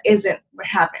that isn't what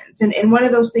happens. And one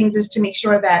of those things is to make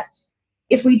sure that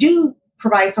if we do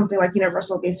provide something like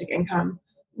universal basic income,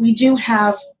 we do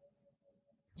have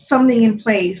something in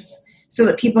place so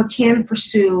that people can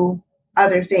pursue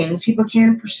other things. People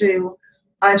can pursue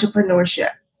entrepreneurship.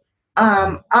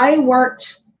 I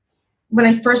worked, when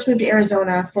I first moved to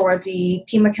Arizona, for the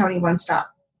Pima County One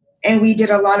Stop, and we did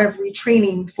a lot of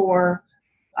retraining for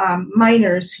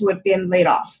minors who had been laid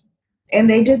off. And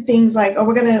they did things like,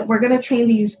 we're gonna train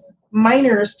these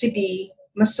minors to be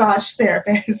massage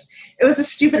therapists. It was the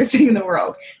stupidest thing in the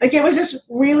world. Like, it was just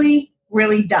really,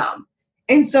 really dumb.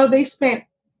 And so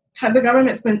the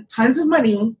government spent tons of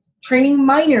money training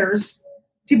minors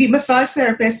to be massage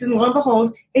therapists, and lo and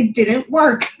behold, it didn't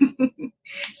work.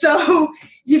 So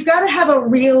you've got to have a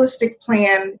realistic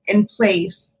plan in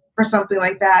place for something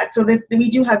like that, so that we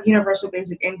do have universal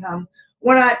basic income.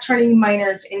 We're not turning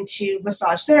minors into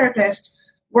massage therapists.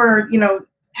 We're,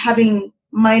 having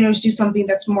minors do something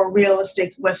that's more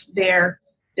realistic with their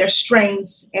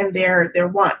strengths and their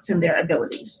wants and their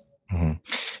abilities.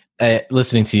 Mm-hmm.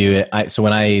 Listening to you, so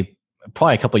when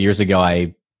probably a couple of years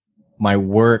ago, my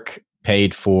work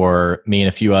paid for me and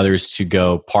a few others to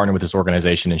go partner with this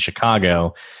organization in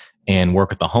Chicago and work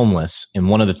with the homeless. And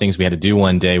one of the things we had to do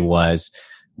one day was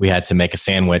we had to make a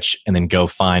sandwich and then go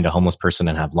find a homeless person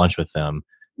and have lunch with them,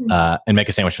 and make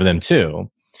a sandwich for them too.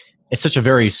 It's such a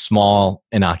very small,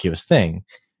 innocuous thing.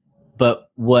 But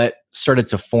what started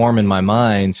to form in my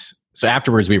mind, so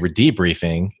afterwards we were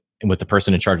debriefing with the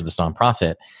person in charge of this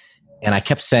nonprofit, and I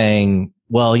kept saying,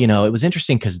 well, it was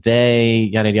interesting because they,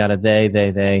 yada, yada,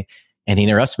 they, and he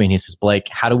interrupts me and he says, Blake,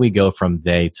 how do we go from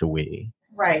they to we?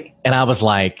 Right. And I was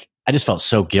like, I just felt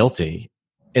so guilty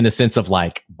in the sense of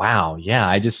like, wow,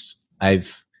 yeah,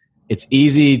 it's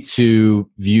easy to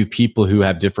view people who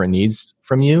have different needs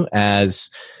from you as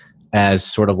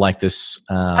sort of like this,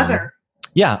 other.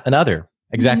 Yeah, an other.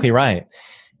 Exactly. Mm-hmm. Right.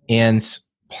 And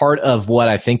part of what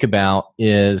I think about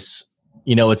is,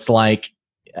 it's like,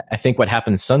 I think what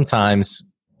happens sometimes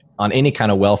on any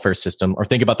kind of welfare system, or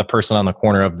think about the person on the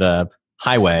corner of the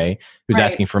highway who's right.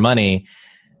 asking for money.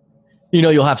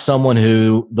 You'll have someone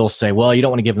who they'll say, well, you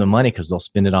don't want to give them the money because they'll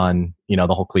spend it on, the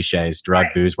whole cliches, drug,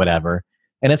 right. booze, whatever.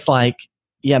 And it's like,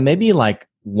 yeah, maybe like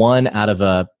 1 out of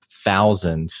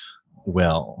 1,000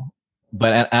 will.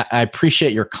 But I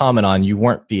appreciate your comment on you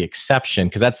weren't the exception,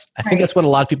 because I think that's what a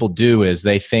lot of people do, is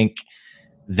they think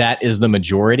that is the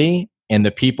majority, and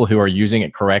the people who are using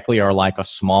it correctly are like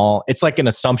it's like an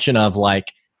assumption of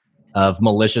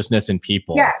maliciousness in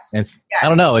people. Yes. And I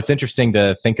don't know. It's interesting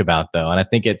to think about, though. And I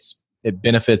think it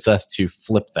benefits us to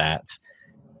flip that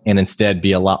and instead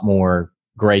be a lot more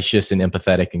gracious and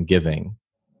empathetic and giving.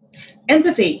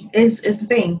 Empathy is the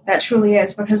thing. That truly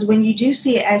is, because when you do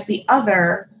see it as the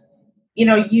other,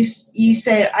 you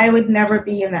say, I would never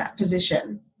be in that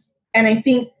position. And I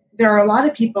think there are a lot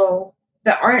of people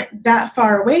that aren't that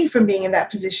far away from being in that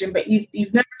position, but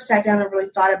you've never sat down and really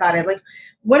thought about it. Like,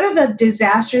 what are the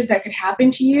disasters that could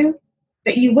happen to you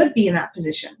that you would be in that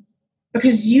position?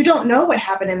 Because you don't know what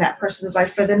happened in that person's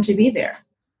life for them to be there.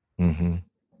 Mm-hmm.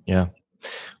 Yeah.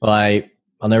 Well,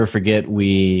 I'll never forget,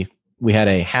 we had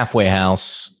a halfway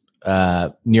house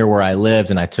near where I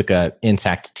lived, and I took an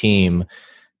intact team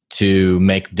to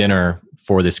make dinner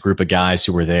for this group of guys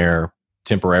who were there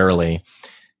temporarily.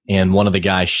 And one of the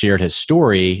guys shared his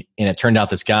story, and it turned out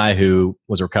this guy who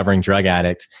was a recovering drug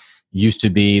addict used to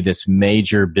be this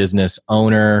major business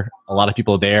owner. A lot of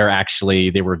people there actually,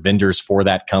 they were vendors for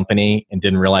that company and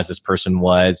didn't realize this person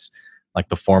was like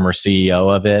the former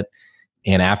CEO of it.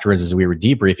 And afterwards, as we were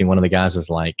debriefing, one of the guys was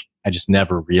like, I just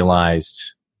never realized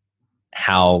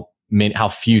how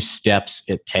few steps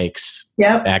it takes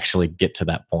to actually get to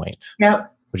that point,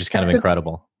 which is kind of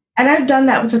incredible. And I've done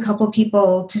that with a couple of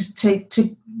people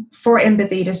for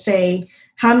empathy, to say,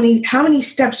 how many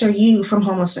steps are you from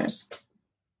homelessness?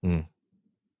 Yeah.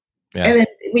 And then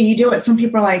when you do it, some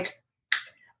people are like,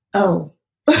 oh,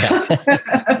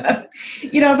 because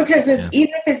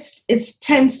even if it's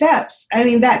 10 steps, I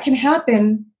mean, that can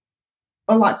happen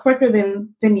a lot quicker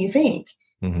than you think.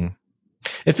 Mm-hmm.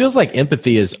 It feels like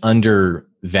empathy is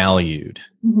undervalued,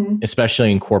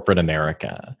 especially in corporate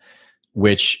America,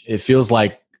 which it feels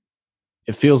like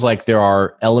there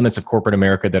are elements of corporate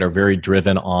America that are very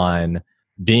driven on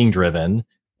being driven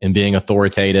and being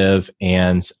authoritative.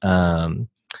 And,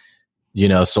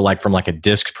 so like from like a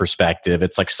DISC perspective,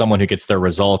 it's like someone who gets their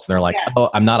results and they're like, oh,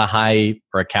 I'm not a high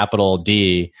or a capital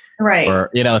D. Right. Or,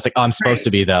 it's like, oh, I'm supposed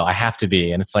to be though. I have to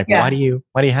be. And it's like, why do you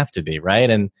have to be? Right.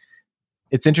 And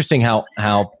it's interesting how a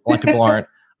lot of people aren't,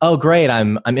 oh, great,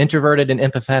 I'm introverted and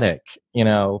empathetic,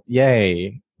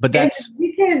 yay. But that's...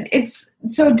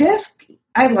 So DISC,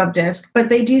 I love DISC, but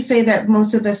they do say that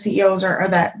most of the CEOs are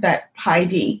that high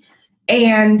D.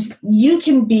 And you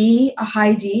can be a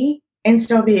high D and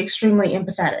still be extremely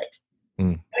empathetic.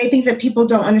 And I think that people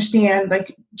don't understand,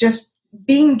 like, just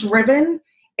being driven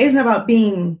isn't about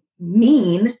being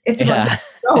mean. It's about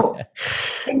results.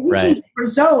 And you can get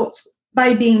results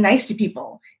by being nice to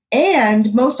people.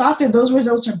 And most often those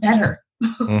results are better.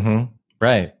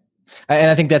 Right.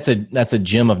 And I think that's a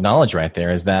gem of knowledge right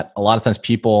there, is that a lot of times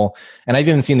people, and I've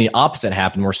even seen the opposite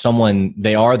happen, where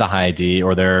they are the high D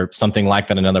or they're something like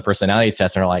that, another personality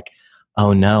test, and are like,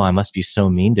 oh no, I must be so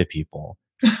mean to people.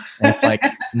 And it's like,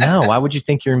 no, why would you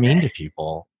think you're mean to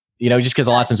people? Just because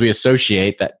a lot of times we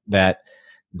associate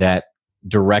that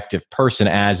directive person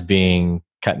as being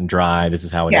cut and dry. This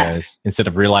is how it is. Instead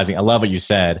of realizing, I love what you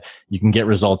said, you can get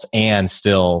results and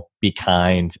still be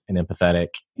kind and empathetic.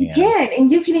 You can,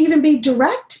 and you can even be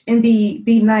direct and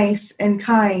be nice and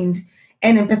kind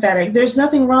and empathetic. There's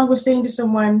nothing wrong with saying to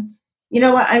someone, you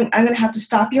know what, I'm going to have to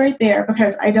stop you right there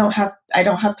because I don't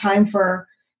have time for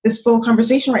this full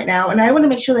conversation right now, and I want to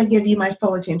make sure that I give you my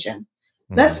full attention.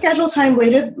 Let's schedule time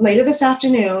later this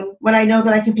afternoon when I know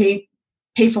that I can pay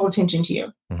full attention to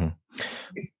you.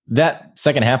 That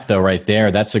second half, though, right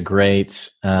there, that's a great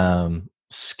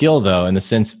skill, though, in the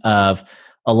sense of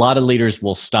a lot of leaders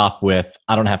will stop with,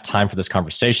 I don't have time for this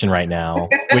conversation right now,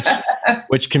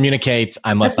 which communicates,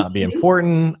 I must not be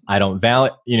important. I don't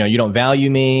value, you don't value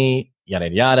me, yada,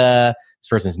 yada. This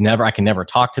person's I can never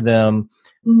talk to them.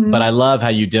 But I love how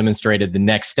you demonstrated the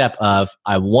next step of,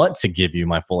 I want to give you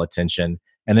my full attention.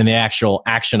 And then the actual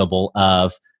actionable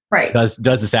of, does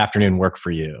this afternoon work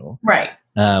for you? Right.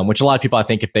 Which a lot of people, I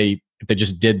think, if they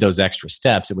just did those extra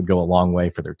steps, it would go a long way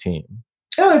for their team.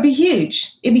 Oh, it'd be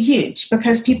huge. It'd be huge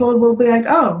because people will be like,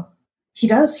 oh, he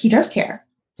does care.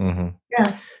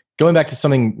 Yeah. Going back to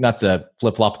something, not to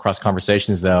flip flop across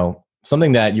conversations though,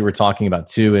 something that you were talking about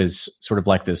too is sort of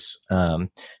like this,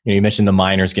 you mentioned the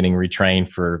minors getting retrained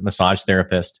for massage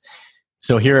therapist.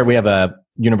 So here we have a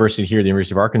university here, the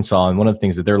University of Arkansas, and one of the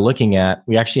things that they're looking at,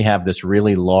 we actually have this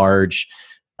really large,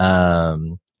 I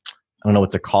don't know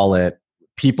what to call it,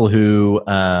 people who,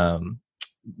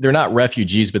 they're not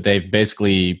refugees, but they've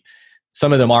basically,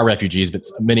 some of them are refugees, but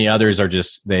many others are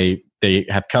just, they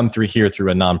have come through here through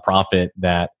a nonprofit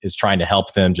that is trying to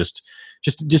help them just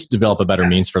develop a better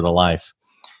means for their life.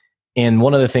 And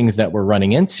one of the things that we're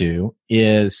running into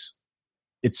is,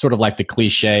 it's sort of like the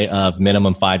cliche of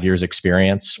minimum 5 years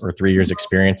experience or 3 years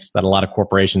experience that a lot of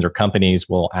corporations or companies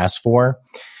will ask for.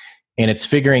 And it's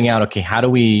figuring out, okay, how do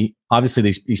we, obviously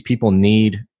these people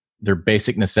need their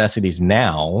basic necessities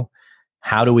now.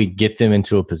 How do we get them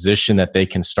into a position that they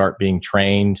can start being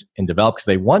trained and developed? Because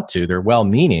they want to, they're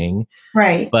well-meaning,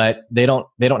 right? But they don't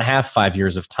have 5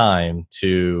 years of time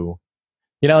to,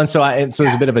 and so there's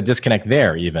a bit of a disconnect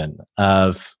there, even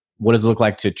of what does it look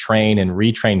like to train and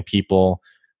retrain people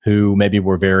who maybe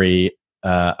were very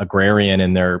agrarian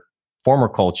in their former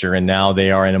culture, and now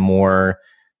they are in a more,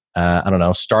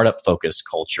 startup-focused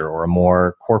culture or a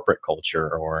more corporate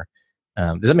culture. Or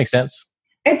does that make sense?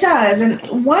 It does. And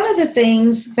one of the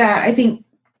things that I think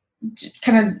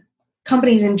kind of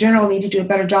companies in general need to do a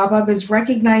better job of is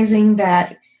recognizing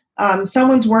that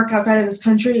someone's work outside of this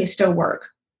country is still work.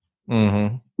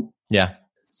 Yeah.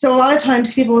 So a lot of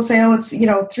times people will say, oh, it's,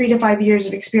 3 to 5 years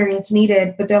of experience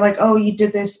needed, but they're like, oh, you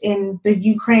did this in the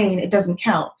Ukraine, it doesn't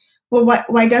count. well,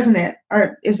 why doesn't it?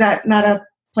 Or is that not a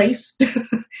place?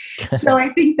 So I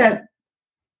think that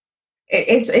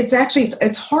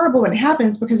it's horrible when it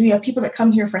happens, because we have people that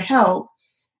come here for help,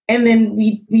 and then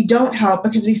we don't help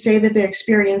because we say that their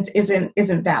experience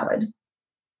isn't valid.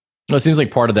 Well, it seems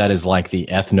like part of that is like the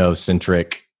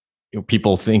ethnocentric,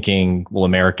 people thinking, well,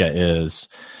 America is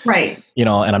right. And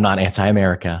I'm not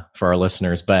anti-America for our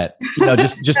listeners, but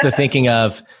just the thinking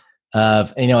of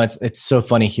it's so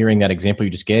funny hearing that example you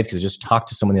just gave, because I just talked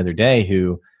to someone the other day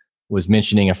who was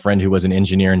mentioning a friend who was an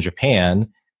engineer in Japan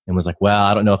and was like, well,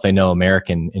 I don't know if they know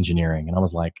American engineering. And I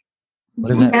was like, what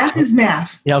is that? Math is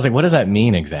math. Yeah, I was like, what does that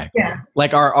mean exactly? Yeah.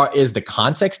 Like, is the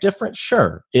context different?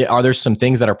 Sure. Are there some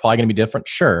things that are probably going to be different?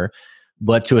 Sure.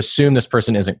 But to assume this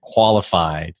person isn't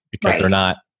qualified because they're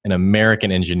not an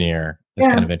American engineer is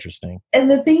kind of interesting. And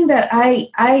the thing that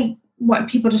I want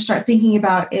people to start thinking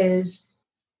about is,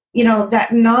 that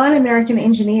non-American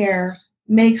engineer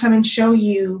may come and show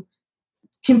you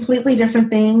completely different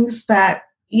things that,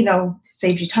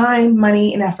 saves you time,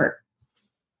 money, and effort.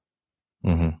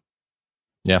 Mm-hmm.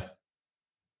 Yeah.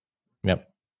 Yep.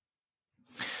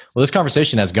 Well, this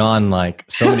conversation has gone like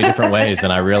so many different ways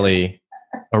than I really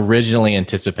originally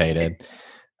anticipated.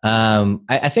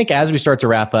 I think as we start to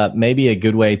wrap up, maybe a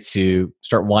good way to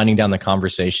start winding down the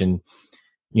conversation,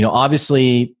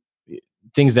 obviously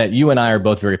things that you and I are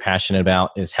both very passionate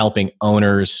about is helping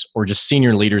owners or just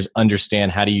senior leaders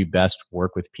understand how do you best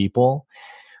work with people.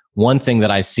 One thing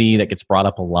that I see that gets brought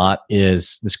up a lot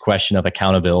is this question of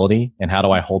accountability and how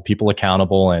do I hold people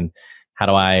accountable, and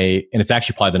and it's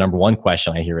actually probably the number one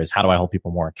question I hear is how do I hold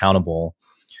people more accountable?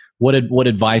 What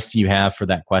advice do you have for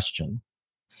that question?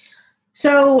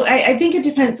 So I think it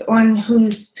depends on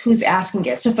who's asking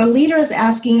it. So if a leader is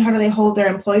asking how do they hold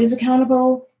their employees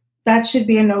accountable, that should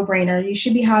be a no-brainer. You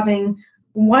should be having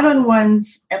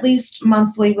one-on-ones at least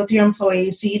monthly with your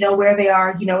employees so you know where they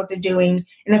are, you know what they're doing.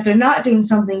 And if they're not doing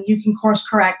something, you can course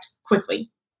correct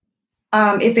quickly.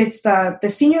 If it's the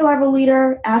senior level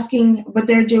leader asking what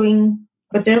they're doing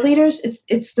with their leaders,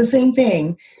 it's the same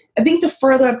thing. I think the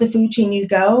further up the food chain you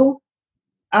go,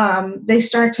 they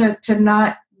start to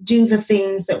not do the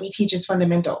things that we teach as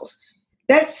fundamentals.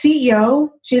 That CEO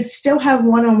should still have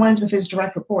one-on-ones with his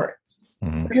direct reports.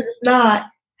 Mm-hmm. Because if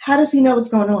not, how does he know what's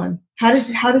going on? How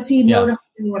does he know to hold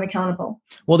anyone accountable?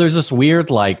 Well, there's this weird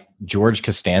like George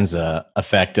Costanza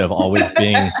effect of always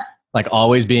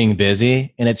being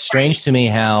busy. And it's strange to me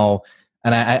how,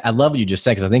 and I love what you just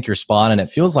said, because I think you're spot on. And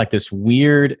it feels like this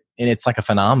weird, and it's like a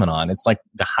phenomenon. It's like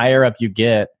the higher up you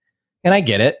get, and I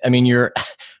get it. I mean, you're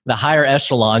the higher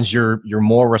echelons, you're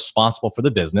more responsible for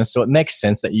the business. So it makes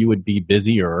sense that you would be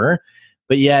busier.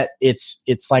 But yet it's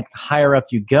like the higher up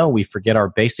you go, we forget our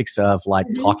basics of like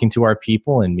talking to our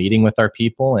people and meeting with our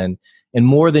people, and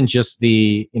more than just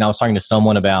I was talking to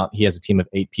someone about, he has a team of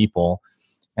 8 people.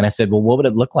 And I said, well, what would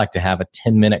it look like to have a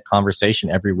 10-minute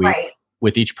conversation every week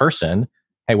with each person?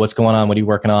 Hey, what's going on? What are you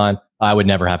working on? I would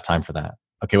never have time for that.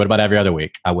 Okay. What about every other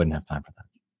week? I wouldn't have time for that.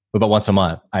 What about once a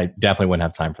month? I definitely wouldn't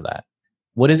have time for that.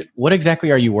 What exactly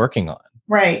are you working on?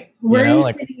 Right. Where are you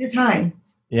spending your time?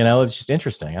 It's just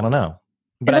interesting. I don't know.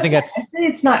 But I think I say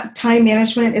it's not time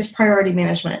management, it's priority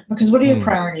management. Because what are your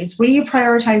priorities? What are you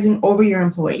prioritizing over your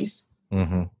employees?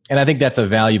 Mm-hmm. And I think that's a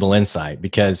valuable insight,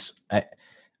 because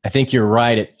I think you're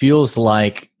right. It feels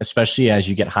like, especially as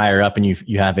you get higher up and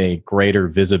you have a greater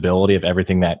visibility of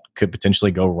everything that could potentially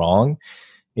go wrong,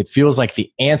 it feels like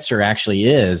the answer actually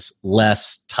is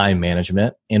less time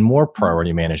management and more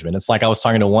priority management. It's like I was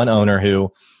talking to one owner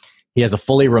who he has a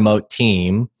fully remote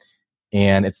team.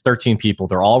 And it's 13 people.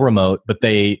 They're all remote, but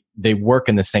they work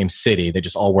in the same city. They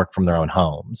just all work from their own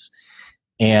homes.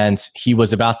 And he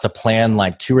was about to plan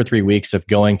like 2 or 3 weeks of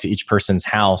going to each person's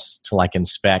house to like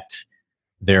inspect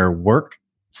their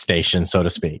workstation, so to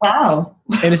speak. Wow.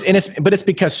 But it's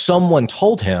because someone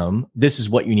told him this is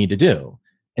what you need to do.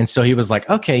 And so he was like,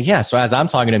 okay, yeah. So as I'm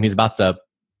talking to him, he's about to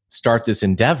start this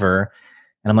endeavor.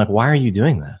 And I'm like, why are you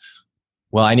doing this?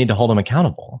 Well, I need to hold him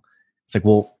accountable. It's like,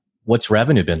 well, what's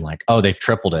revenue been like? Oh, they've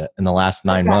tripled it in the last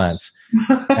 9 months.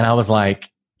 And I was like,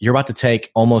 you're about to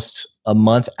take almost a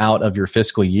month out of your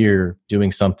fiscal year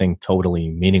doing something totally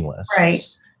meaningless. Right.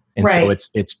 And so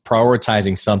it's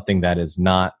prioritizing something that is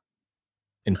not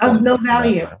important. Of no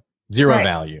value. Zero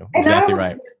value. And exactly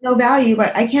right. No value,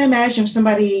 but I can't imagine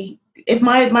if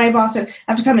my boss said,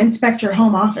 I have to come inspect your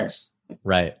home office.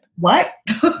 Right. What?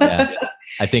 Yeah.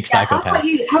 I think psychopath.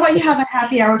 How about you have a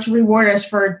happy hour to reward us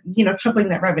for, tripling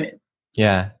that revenue?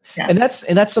 Yeah. And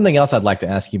that's something else I'd like to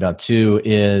ask you about too,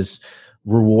 is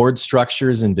reward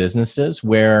structures in businesses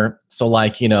where, so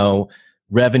like,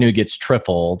 revenue gets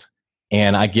tripled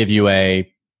and I give you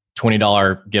a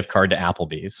 $20 gift card to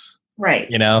Applebee's, Right.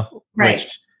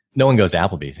 Which no one goes to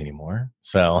Applebee's anymore.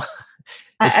 So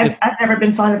I've never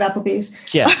been fond of Applebee's.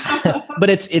 Yeah.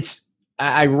 But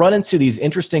I run into these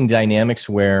interesting dynamics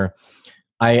where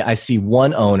I see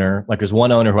one owner, like there's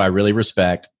one owner who I really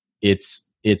respect. It's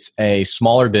a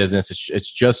smaller business.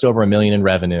 It's just over $1 million in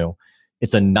revenue.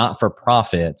 It's a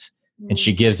not-for-profit, and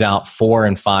she gives out 4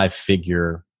 and 5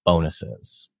 figure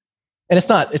bonuses. And it's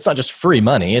not just free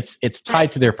money. It's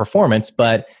tied to their performance,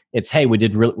 but it's, hey, we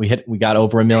got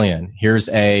over $1 million. Here's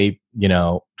a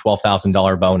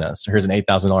 $12,000 bonus. Here's an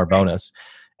 $8,000 bonus.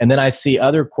 And then I see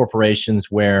other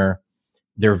corporations where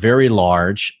they're very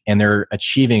large and they're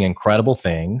achieving incredible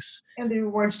things. And the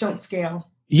rewards don't scale.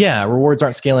 Yeah, rewards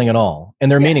aren't scaling at all, and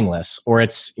they're meaningless. Or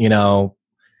it's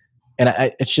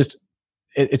it's just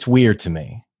it's weird to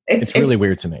me. It's really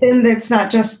weird to me. And it's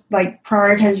not just like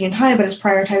prioritizing your time, but it's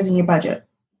prioritizing your budget.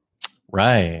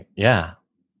 Right. Yeah.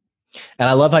 And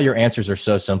I love how your answers are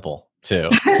so simple too.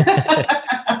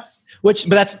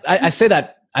 I say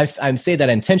that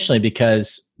intentionally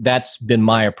because that's been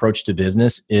my approach to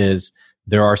business. Is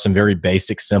there are some very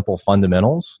basic, simple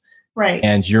fundamentals, right?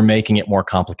 And you're making it more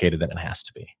complicated than it has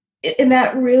to be. And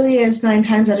that really is 9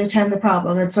 times out of 10 the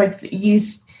problem. It's like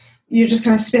you're just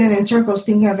kind of spinning in circles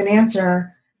thinking of an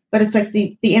answer, but it's like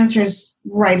the answer is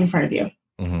right in front of you.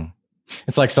 Mm-hmm.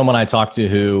 It's like someone I talked to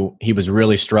who he was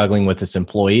really struggling with this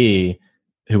employee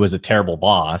who was a terrible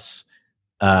boss,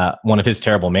 one of his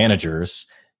terrible managers.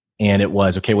 And it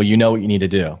was, okay, well, you know what you need to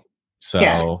do.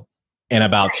 So, and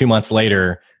about 2 months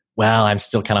later, well, I'm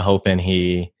still kind of hoping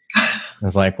I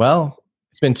was like, well,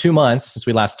 it's been 2 months since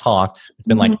we last talked. It's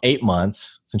been like 8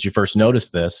 months since you first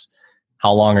noticed this.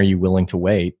 How long are you willing to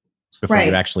wait before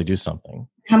you actually do something?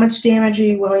 How much damage are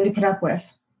you willing to put up with?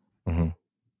 Mm-hmm.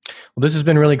 Well, this has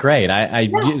been really great.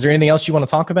 Is there anything else you want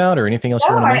to talk about or anything else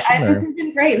you want to mention? This has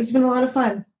been great. This has been a lot of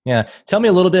fun. Yeah. Tell me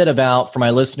a little bit about, for my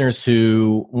listeners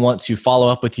who want to follow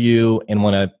up with you and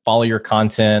want to follow your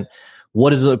content,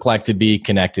 what does it look like to be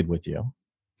connected with you?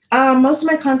 Most of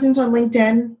my content's on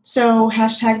LinkedIn. So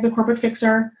hashtag The Corporate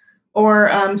Fixer, or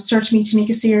search me,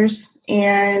 Tamika Sears,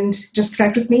 and just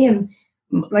connect with me. And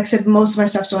like I said, most of my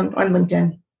stuff's on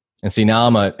LinkedIn. And see, now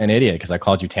I'm an idiot because I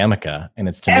called you Tamika and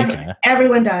it's Tamika.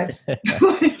 Everyone does.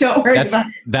 Don't worry about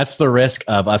it. That's the risk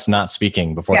of us not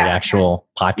speaking before the actual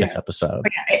podcast episode.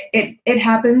 It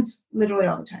happens literally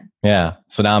all the time. Yeah.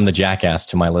 So now I'm the jackass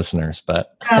to my listeners,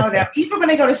 but no. Even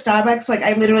when I go to Starbucks, like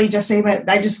I literally just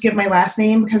I just give my last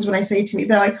name, because when I say it to me,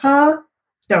 they're like, huh?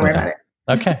 Don't worry about it.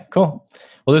 Okay, cool.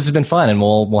 Well, this has been fun, and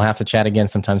we'll have to chat again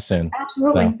sometime soon.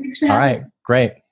 Absolutely. Thanks for having me. All right. Great.